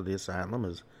investigations of the asylum,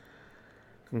 has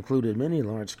concluded many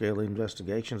large-scale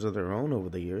investigations of their own over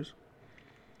the years.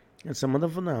 And some of the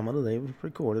phenomena they've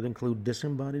recorded include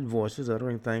disembodied voices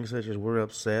uttering things such as, "We're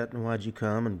upset," and "Why'd you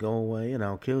come?" and "Go away," and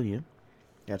 "I'll kill you."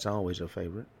 That's always a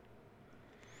favorite.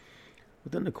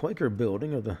 Within the Quaker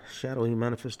building are the shadowy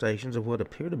manifestations of what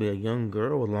appear to be a young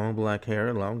girl with long black hair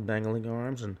and long dangling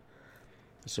arms and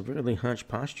a severely hunched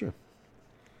posture.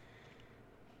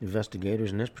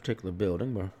 Investigators in this particular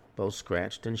building were both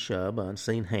scratched and shoved by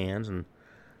unseen hands, and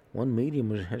one medium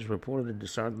has reported a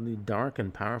decidedly dark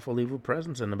and powerful evil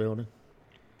presence in the building.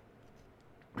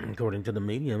 According to the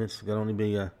medium, it could only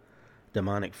be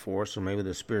demonic force, or maybe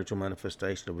the spiritual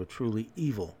manifestation of a truly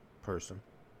evil person.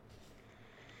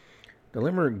 The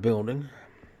Limerick building,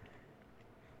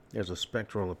 there's a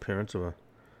spectral appearance of a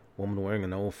woman wearing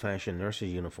an old-fashioned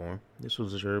nurse's uniform. This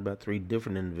was observed by 3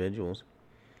 different individuals.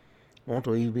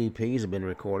 Multiple EVPs have been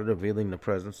recorded, revealing the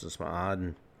presence of some odd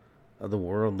and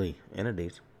otherworldly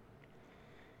entities.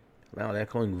 Loud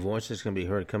echoing voices can be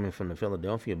heard coming from the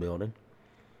Philadelphia building.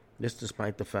 This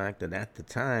despite the fact that at the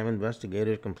time,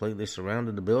 investigators completely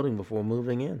surrounded the building before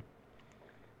moving in,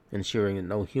 ensuring that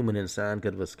no human inside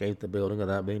could have escaped the building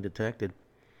without being detected.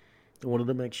 They wanted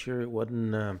to make sure it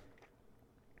wasn't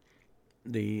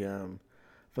the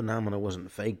phenomena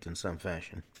wasn't faked in some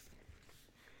fashion.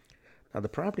 Now, the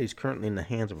property is currently in the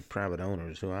hands of private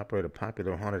owners who operate a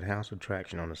popular haunted house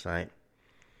attraction on the site,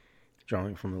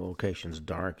 drawing from the location's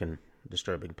dark and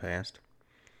disturbing past.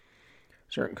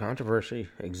 Certain controversy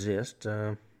exists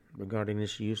regarding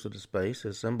this use of the space,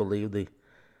 as some believe the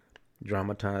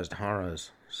dramatized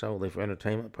horrors solely for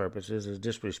entertainment purposes is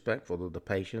disrespectful to the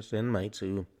patients and inmates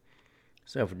who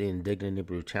suffered the indignity and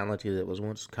brutality that was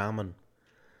once common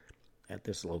at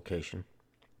this location.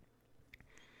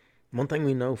 One thing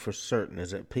we know for certain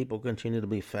is that people continue to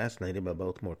be fascinated by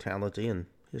both mortality and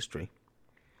history.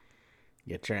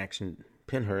 The attraction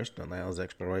Penhurst allows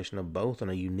exploration of both in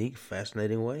a unique,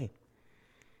 fascinating way.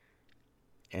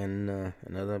 And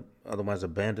another otherwise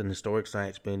abandoned historic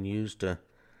sites being used to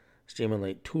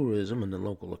stimulate tourism in the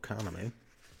local economy.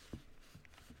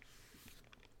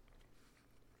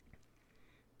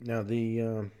 Now,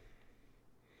 there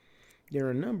are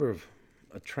a number of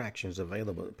attractions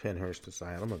available at Penhurst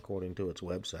Asylum, according to its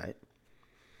website.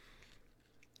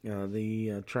 The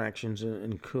attractions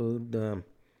include a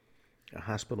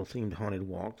hospital-themed haunted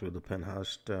walk through the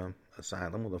Penhurst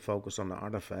Asylum with a focus on the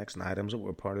artifacts and items that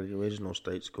were part of the original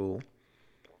state school.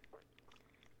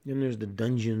 Then there's the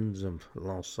Dungeons of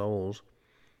Lost Souls.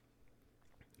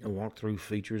 A walkthrough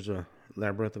features a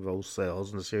labyrinth of old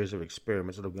cells and a series of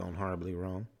experiments that have gone horribly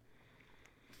wrong.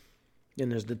 Then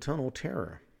there's the Tunnel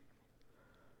Terror.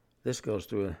 This goes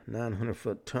through a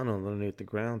 900-foot tunnel underneath the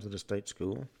grounds of the state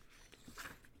school.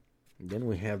 And then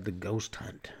we have the Ghost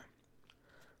Hunt.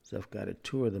 Self-guided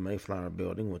tour of the Mayflower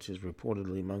building, which is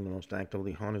reportedly among the most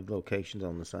actively haunted locations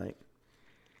on the site.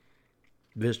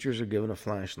 Visitors are given a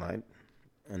flashlight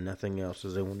and nothing else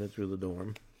as they wander through the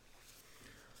dorm.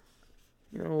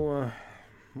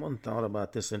 One thought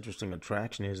about this interesting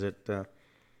attraction is that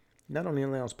not only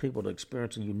allows people to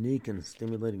experience a unique and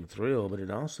stimulating thrill, but it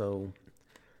also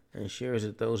ensures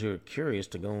that those who are curious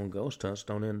to go on ghost hunts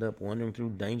don't end up wandering through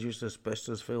dangerous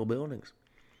asbestos-filled buildings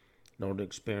in order to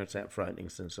experience that frightening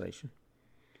sensation.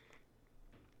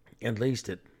 At least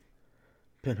at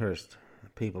Penhurst,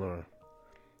 people are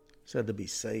said to be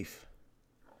safe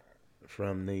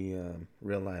from the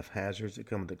real-life hazards that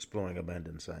come with exploring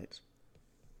abandoned sites.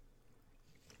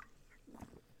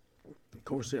 Of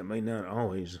course, it may not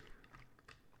always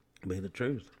be the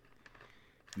truth.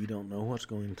 You don't know what's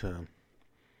going to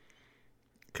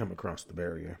come across the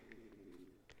barrier.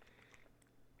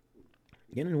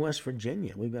 Again, in West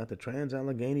Virginia, we've got the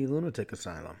Trans-Allegheny Lunatic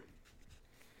Asylum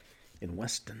in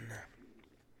Weston.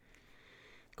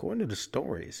 According to the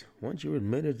stories, once you were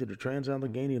admitted to the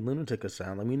Trans-Allegheny Lunatic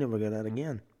Asylum, you never got out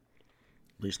again.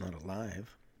 At least not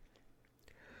alive.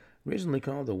 Originally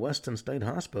called the Weston State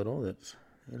Hospital, its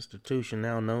institution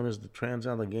now known as the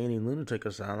Trans-Allegheny Lunatic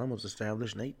Asylum was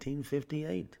established in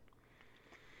 1858.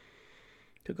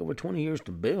 Took over 20 years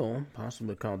to build,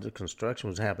 possibly because the construction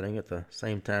was happening at the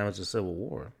same time as the Civil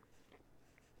War.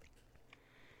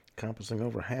 Encompassing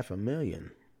over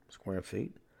 500,000 square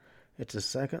feet, it's the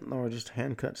second largest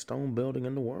hand-cut stone building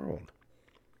in the world,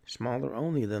 smaller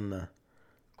only than the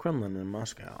Kremlin in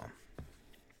Moscow.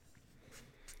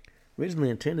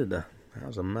 Originally intended to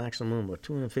house a maximum of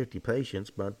 250 patients,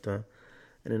 but in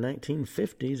the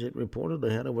 1950s it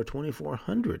reportedly had over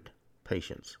 2,400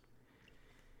 patients.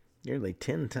 Nearly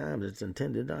 10 times its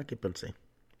intended occupancy.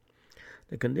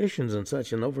 The conditions in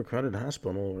such an overcrowded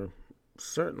hospital are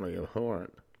certainly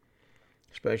abhorrent,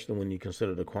 especially when you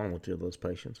consider the quality of those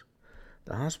patients.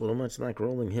 The hospital, much like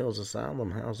Rolling Hills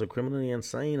Asylum, housed the criminally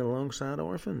insane alongside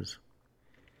orphans.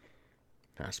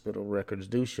 Hospital records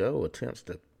do show attempts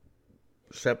to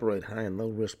separate high and low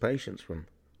risk patients from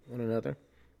one another.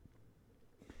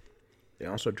 They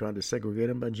also tried to segregate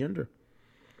them by gender.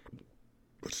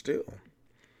 But still,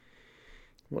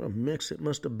 what a mix it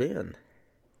must have been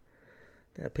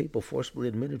to have people forcibly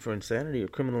admitted for insanity or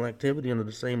criminal activity under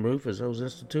the same roof as those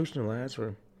institutionalized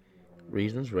for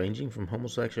reasons ranging from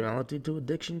homosexuality to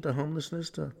addiction to homelessness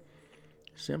to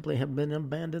simply have been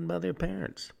abandoned by their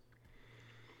parents.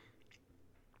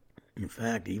 In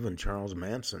fact, even Charles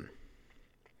Manson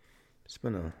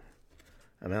spent an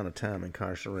amount of time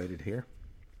incarcerated here.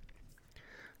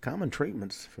 Common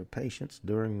treatments for patients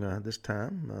during this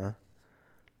time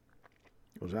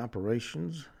was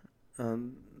operations.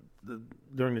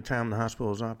 During the time the hospital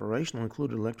was operational,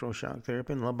 included electroshock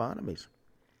therapy and lobotomies.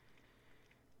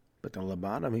 But the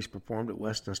lobotomies performed at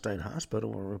Western State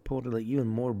Hospital were reportedly even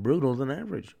more brutal than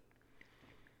average.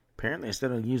 Apparently,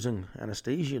 instead of using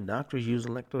anesthesia, doctors used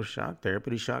electroshock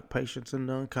therapy to shock patients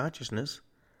into unconsciousness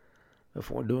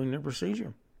before doing their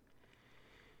procedure.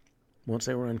 Once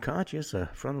they were unconscious, a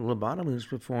frontal lobotomy was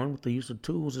performed with the use of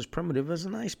tools as primitive as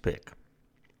an ice pick.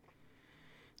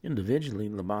 Individually,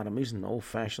 lobotomies and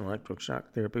old-fashioned electroshock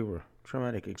therapy were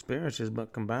traumatic experiences,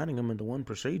 but combining them into one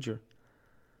procedure,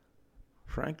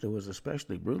 frankly, was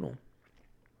especially brutal.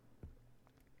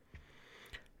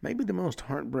 Maybe the most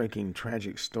heartbreaking,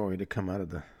 tragic story to come out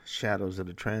of the shadows of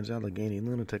the Trans-Allegheny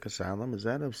Lunatic Asylum is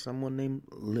that of someone named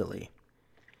Lily.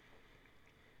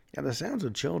 Now, the sounds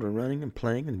of children running and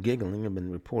playing and giggling have been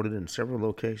reported in several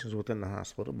locations within the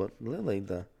hospital, but Lily,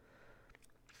 the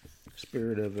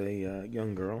spirit of a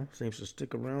young girl, seems to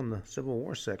stick around the Civil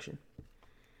War section.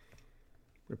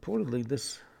 Reportedly,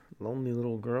 this lonely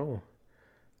little girl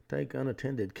take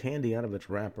unattended candy out of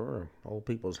its wrapper or old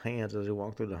people's hands as they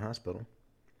walk through the hospital.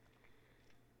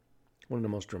 One of the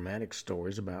most dramatic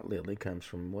stories about Lily comes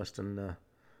from Weston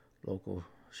local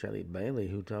Shelley Bailey,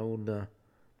 who told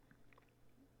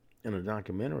in a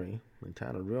documentary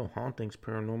entitled Real Hauntings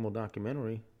Paranormal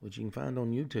Documentary, which you can find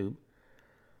on YouTube.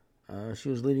 She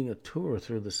was leading a tour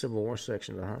through the Civil War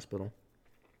section of the hospital.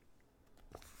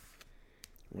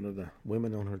 One of the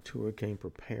women on her tour came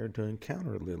prepared to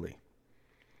encounter Lily.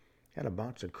 Had a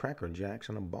box of Cracker Jacks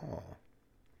and a ball.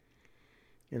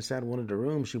 Inside one of the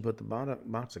rooms, she put the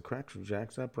box of Cracker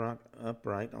Jacks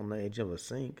upright on the edge of a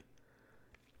sink.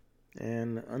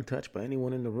 And untouched by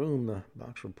anyone in the room, the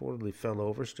box reportedly fell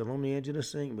over, still on the edge of the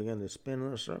sink, began to spin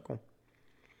in a circle.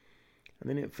 And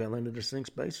then it fell into the sink's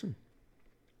basin.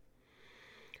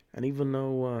 And even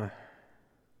though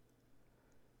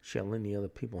Shelley and the other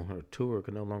people on her tour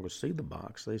could no longer see the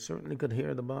box, they certainly could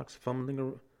hear the box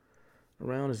fumbling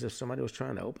around as if somebody was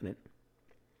trying to open it.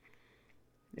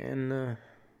 And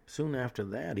soon after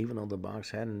that, even though the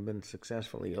box hadn't been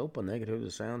successfully opened, they could hear the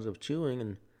sounds of chewing,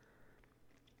 and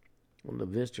one of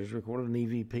the visitors recorded an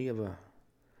EVP of a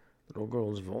little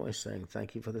girl's voice saying,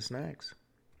 "Thank you for the snacks."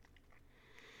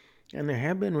 And there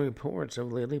have been reports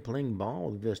of Lily playing ball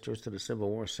with visitors to the Civil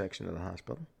War section of the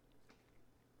hospital.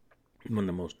 One of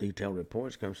the most detailed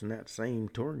reports comes from that same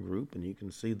tour group, and you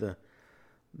can see the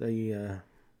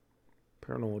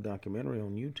paranormal documentary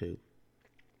on YouTube.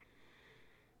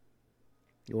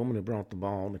 The woman who brought the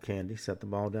ball and the candy set the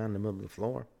ball down in the middle of the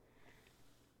floor.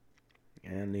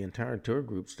 And the entire tour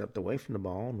group stepped away from the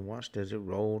ball and watched as it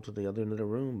rolled to the other end of the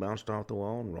room, bounced off the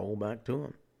wall, and rolled back to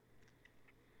them.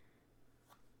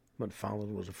 What followed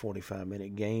was a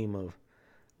 45-minute game of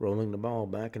rolling the ball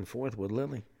back and forth with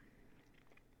Lily. It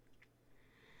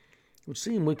would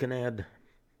seem we can add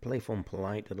playful and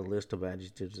polite to the list of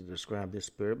adjectives to describe this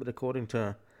spirit, but according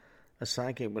to a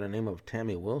psychic by the name of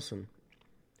Tammy Wilson,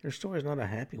 her story is not a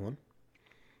happy one.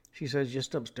 She says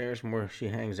just upstairs from where she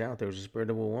hangs out, there's a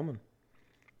spirit of a woman.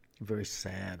 A very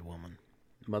sad woman,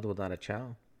 mother without a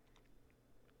child.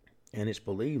 And it's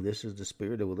believed this is the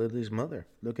spirit of Lily's mother,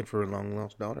 looking for her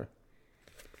long-lost daughter.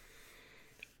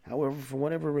 However, for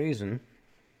whatever reason,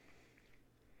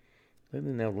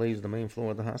 Lily never leaves the main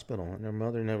floor of the hospital, and her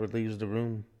mother never leaves the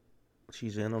room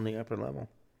she's in on the upper level.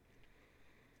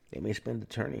 They may spend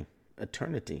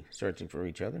eternity searching for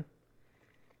each other,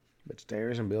 but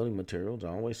stairs and building materials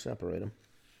always separate them.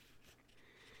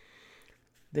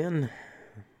 Then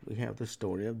we have the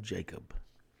story of Jacob.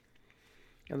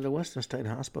 And the Western State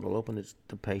Hospital opened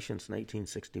to patients in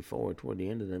 1864 toward the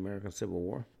end of the American Civil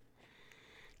War.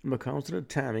 And because of the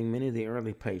timing, many of the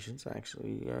early patients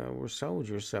actually were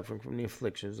soldiers suffering from the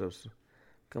afflictions that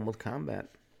come with combat.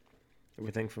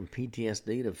 Everything from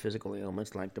PTSD to physical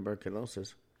ailments like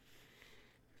tuberculosis.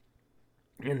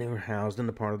 And they were housed in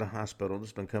the part of the hospital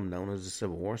that's become known as the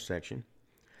Civil War section.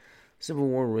 Civil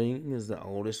War Wing is the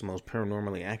oldest, most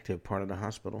paranormally active part of the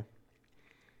hospital.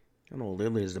 I know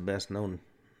Lily is the best known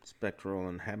spectral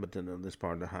inhabitant of this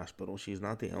part of the hospital. She's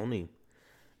not the only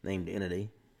named entity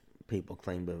people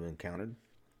claim to have encountered.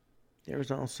 There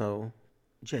is also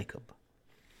Jacob.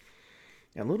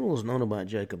 Now, little is known about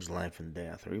Jacob's life and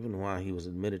death, or even why he was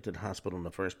admitted to the hospital in the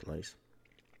first place.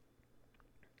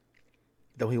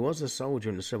 Though he was a soldier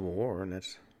in the Civil War, and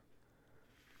it's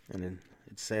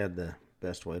said the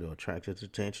best way to attract its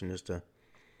attention is to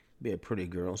be a pretty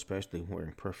girl, especially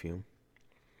wearing perfume.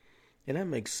 And that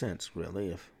makes sense, really.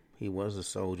 If he was a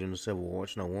soldier in the Civil War,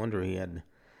 it's no wonder he had to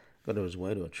go to his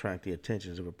way to attract the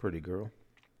attentions of a pretty girl,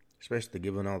 especially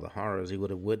given all the horrors he would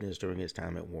have witnessed during his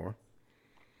time at war.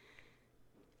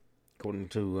 According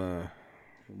to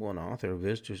one author,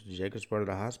 visitors to Jacobsburg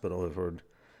Hospital have heard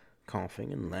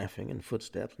coughing and laughing and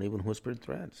footsteps and even whispered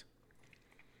threats.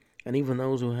 And even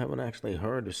those who haven't actually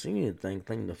heard or seen anything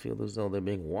claim to feel as though they're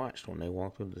being watched when they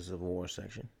walk through the Civil War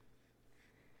section.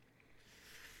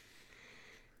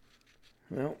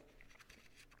 Well,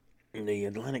 the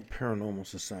Atlantic Paranormal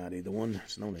Society, the one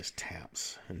that's known as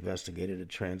TAPS, investigated a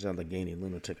Trans-Allegheny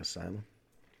lunatic asylum.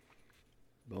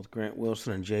 Both Grant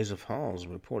Wilson and Joseph Halls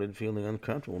reported feeling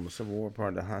uncomfortable in the Civil War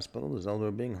part of the hospital as though they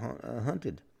were being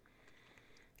hunted.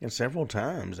 And several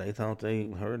times they thought they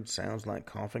heard sounds like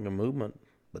coughing or movement,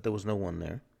 but there was no one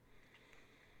there.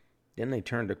 Then they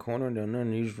turned a corner into an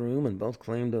unused room and both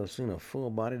claimed to have seen a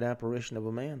full-bodied apparition of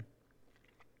a man.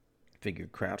 Figure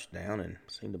crouched down and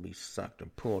seemed to be sucked or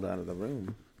pulled out of the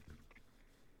room.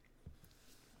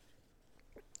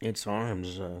 Its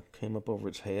arms came up over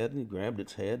its head, and he grabbed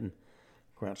its head and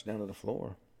crouched down to the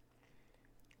floor.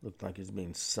 Looked like it's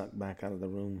being sucked back out of the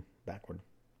room backward.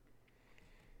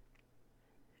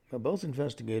 But both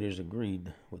investigators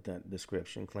agreed with that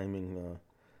description,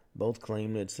 both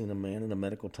claimed they'd seen a man in a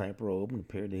medical type robe and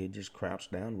appeared that he just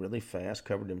crouched down really fast,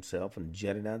 covered himself, and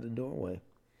jetted out the doorway.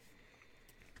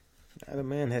 Neither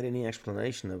man had any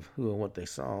explanation of who or what they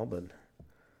saw,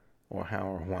 or how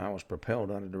or why it was propelled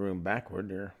out of the room backward.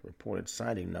 Their reported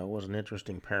sighting, though, was an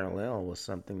interesting parallel with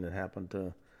something that happened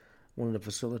to one of the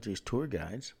facility's tour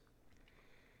guides.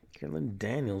 Carolyn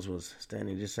Daniels was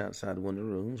standing just outside one of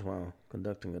the rooms while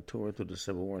conducting a tour through the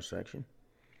Civil War section.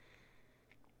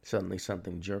 Suddenly,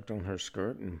 something jerked on her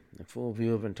skirt, and in full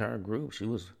view of the entire group, she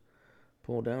was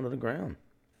pulled down to the ground.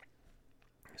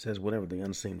 It says whatever the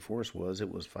unseen force was,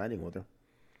 it was fighting with her.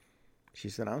 She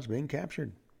said, "I was being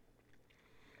captured."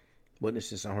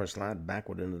 Witnesses saw her slide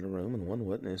backward into the room, and one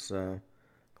witness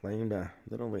claimed I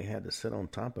literally had to sit on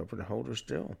top of her to hold her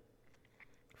still.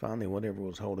 Finally, whatever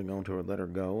was holding on to her let her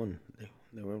go, and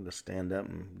they were able to stand up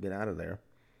and get out of there.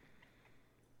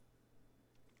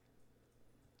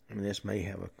 I mean, this may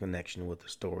have a connection with the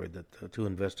story that the two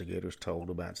investigators told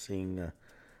about seeing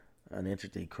an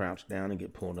entity crouch down and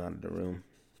get pulled out of the room.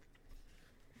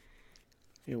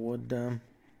 It would,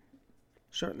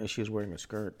 certainly she was wearing a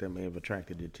skirt that may have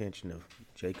attracted the attention of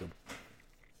Jacob.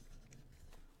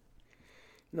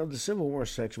 The Civil War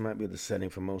section might be the setting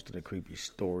for most of the creepy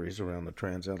stories around the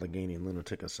Trans-Allegheny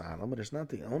Lunatic Asylum, but it's not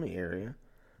the only area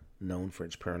known for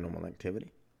its paranormal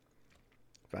activity.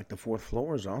 In fact, the fourth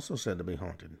floor is also said to be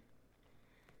haunted,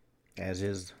 as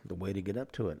is the way to get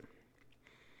up to it.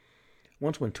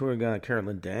 Once when tour guide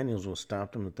Carolyn Daniels was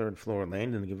stopped on the third floor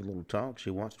landing to give a little talk, she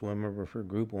watched one member of her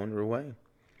group wander away.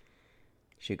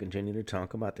 She continued to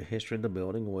talk about the history of the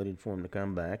building and waited for him to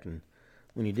come back, and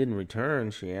when he didn't return,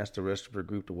 she asked the rest of her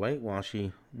group to wait while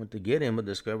she went to get him, but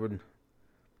discovered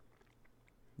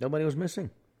nobody was missing.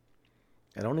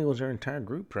 Not only was her entire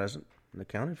group present and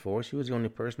accounted for, she was the only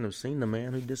person to have seen the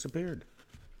man who disappeared.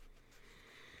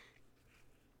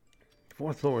 The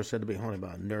fourth floor is said to be haunted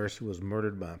by a nurse who was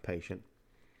murdered by a patient.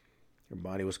 Her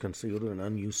body was concealed in an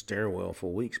unused stairwell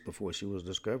for weeks before she was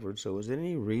discovered, so is there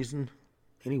any reason,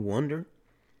 any wonder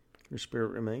her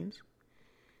spirit remains?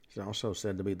 It's also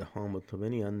said to be the home of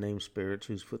many unnamed spirits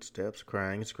whose footsteps,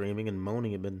 crying, screaming, and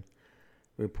moaning have been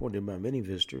reported by many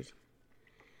visitors.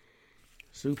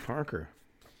 Sue Parker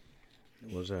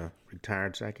was a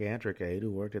retired psychiatric aide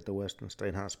who worked at the Western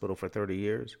State Hospital for 30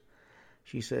 years.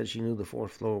 She said she knew the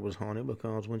fourth floor was haunted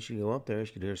because when she'd go up there,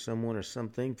 she could hear someone or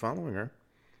something following her.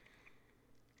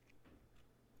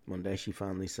 One day she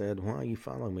finally said, "Why are you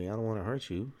following me? I don't want to hurt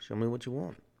you. Show me what you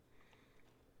want."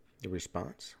 The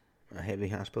response? A heavy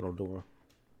hospital door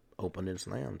opened and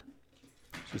slammed.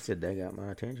 She said, "That got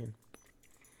my attention."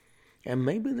 And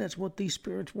maybe that's what these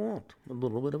spirits want, a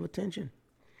little bit of attention.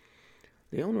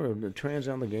 The owner of the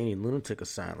Trans-Allegheny Lunatic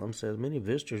Asylum says many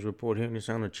visitors report hearing the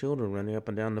sound of children running up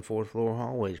and down the fourth floor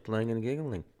hallways, playing and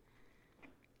giggling.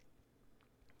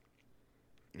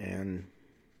 And,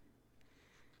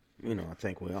 I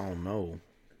think we all know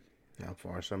how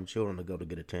far some children will go to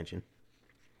get attention.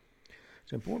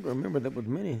 It's important to remember that with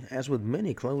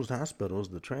many closed hospitals,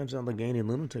 the Trans-Allegheny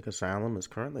Lunatic Asylum is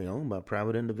currently owned by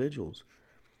private individuals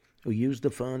who use the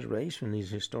funds raised from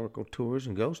these historical tours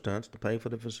and ghost hunts to pay for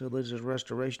the facility's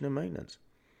restoration and maintenance.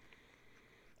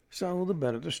 So the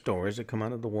better the stories that come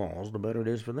out of the walls, the better it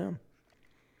is for them.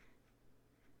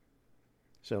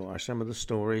 So are some of the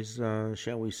stories,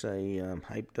 shall we say,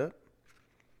 hyped up?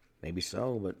 Maybe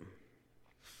so, but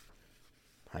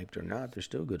Hyped or not, they're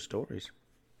still good stories.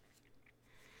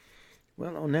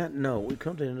 Well, on that note, we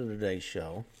come to the end of today's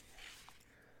show.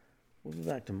 We'll be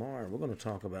back tomorrow. We're going to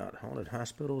talk about haunted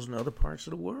hospitals in other parts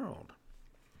of the world.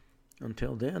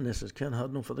 Until then, this is Ken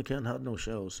Hudnall for the Ken Hudnall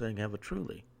Show, saying have a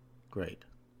truly great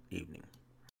evening.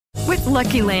 With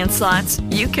Lucky Land Slots,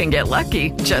 you can get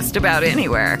lucky just about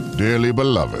anywhere. Dearly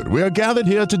beloved, we are gathered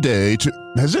here today to...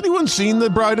 Has anyone seen the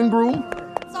bride and groom?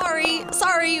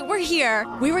 Sorry, we're here.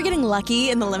 We were getting lucky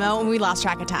in the limo and we lost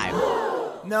track of time.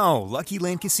 No, Lucky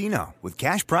Land Casino, with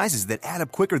cash prizes that add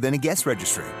up quicker than a guest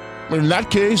registry. In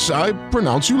that case, I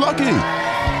pronounce you lucky.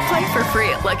 Play for free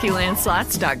at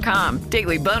LuckyLandSlots.com.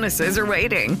 Daily bonuses are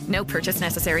waiting. No purchase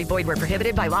necessary. Void where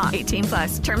prohibited by law.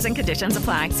 18+. Terms and conditions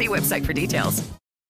apply. See website for details.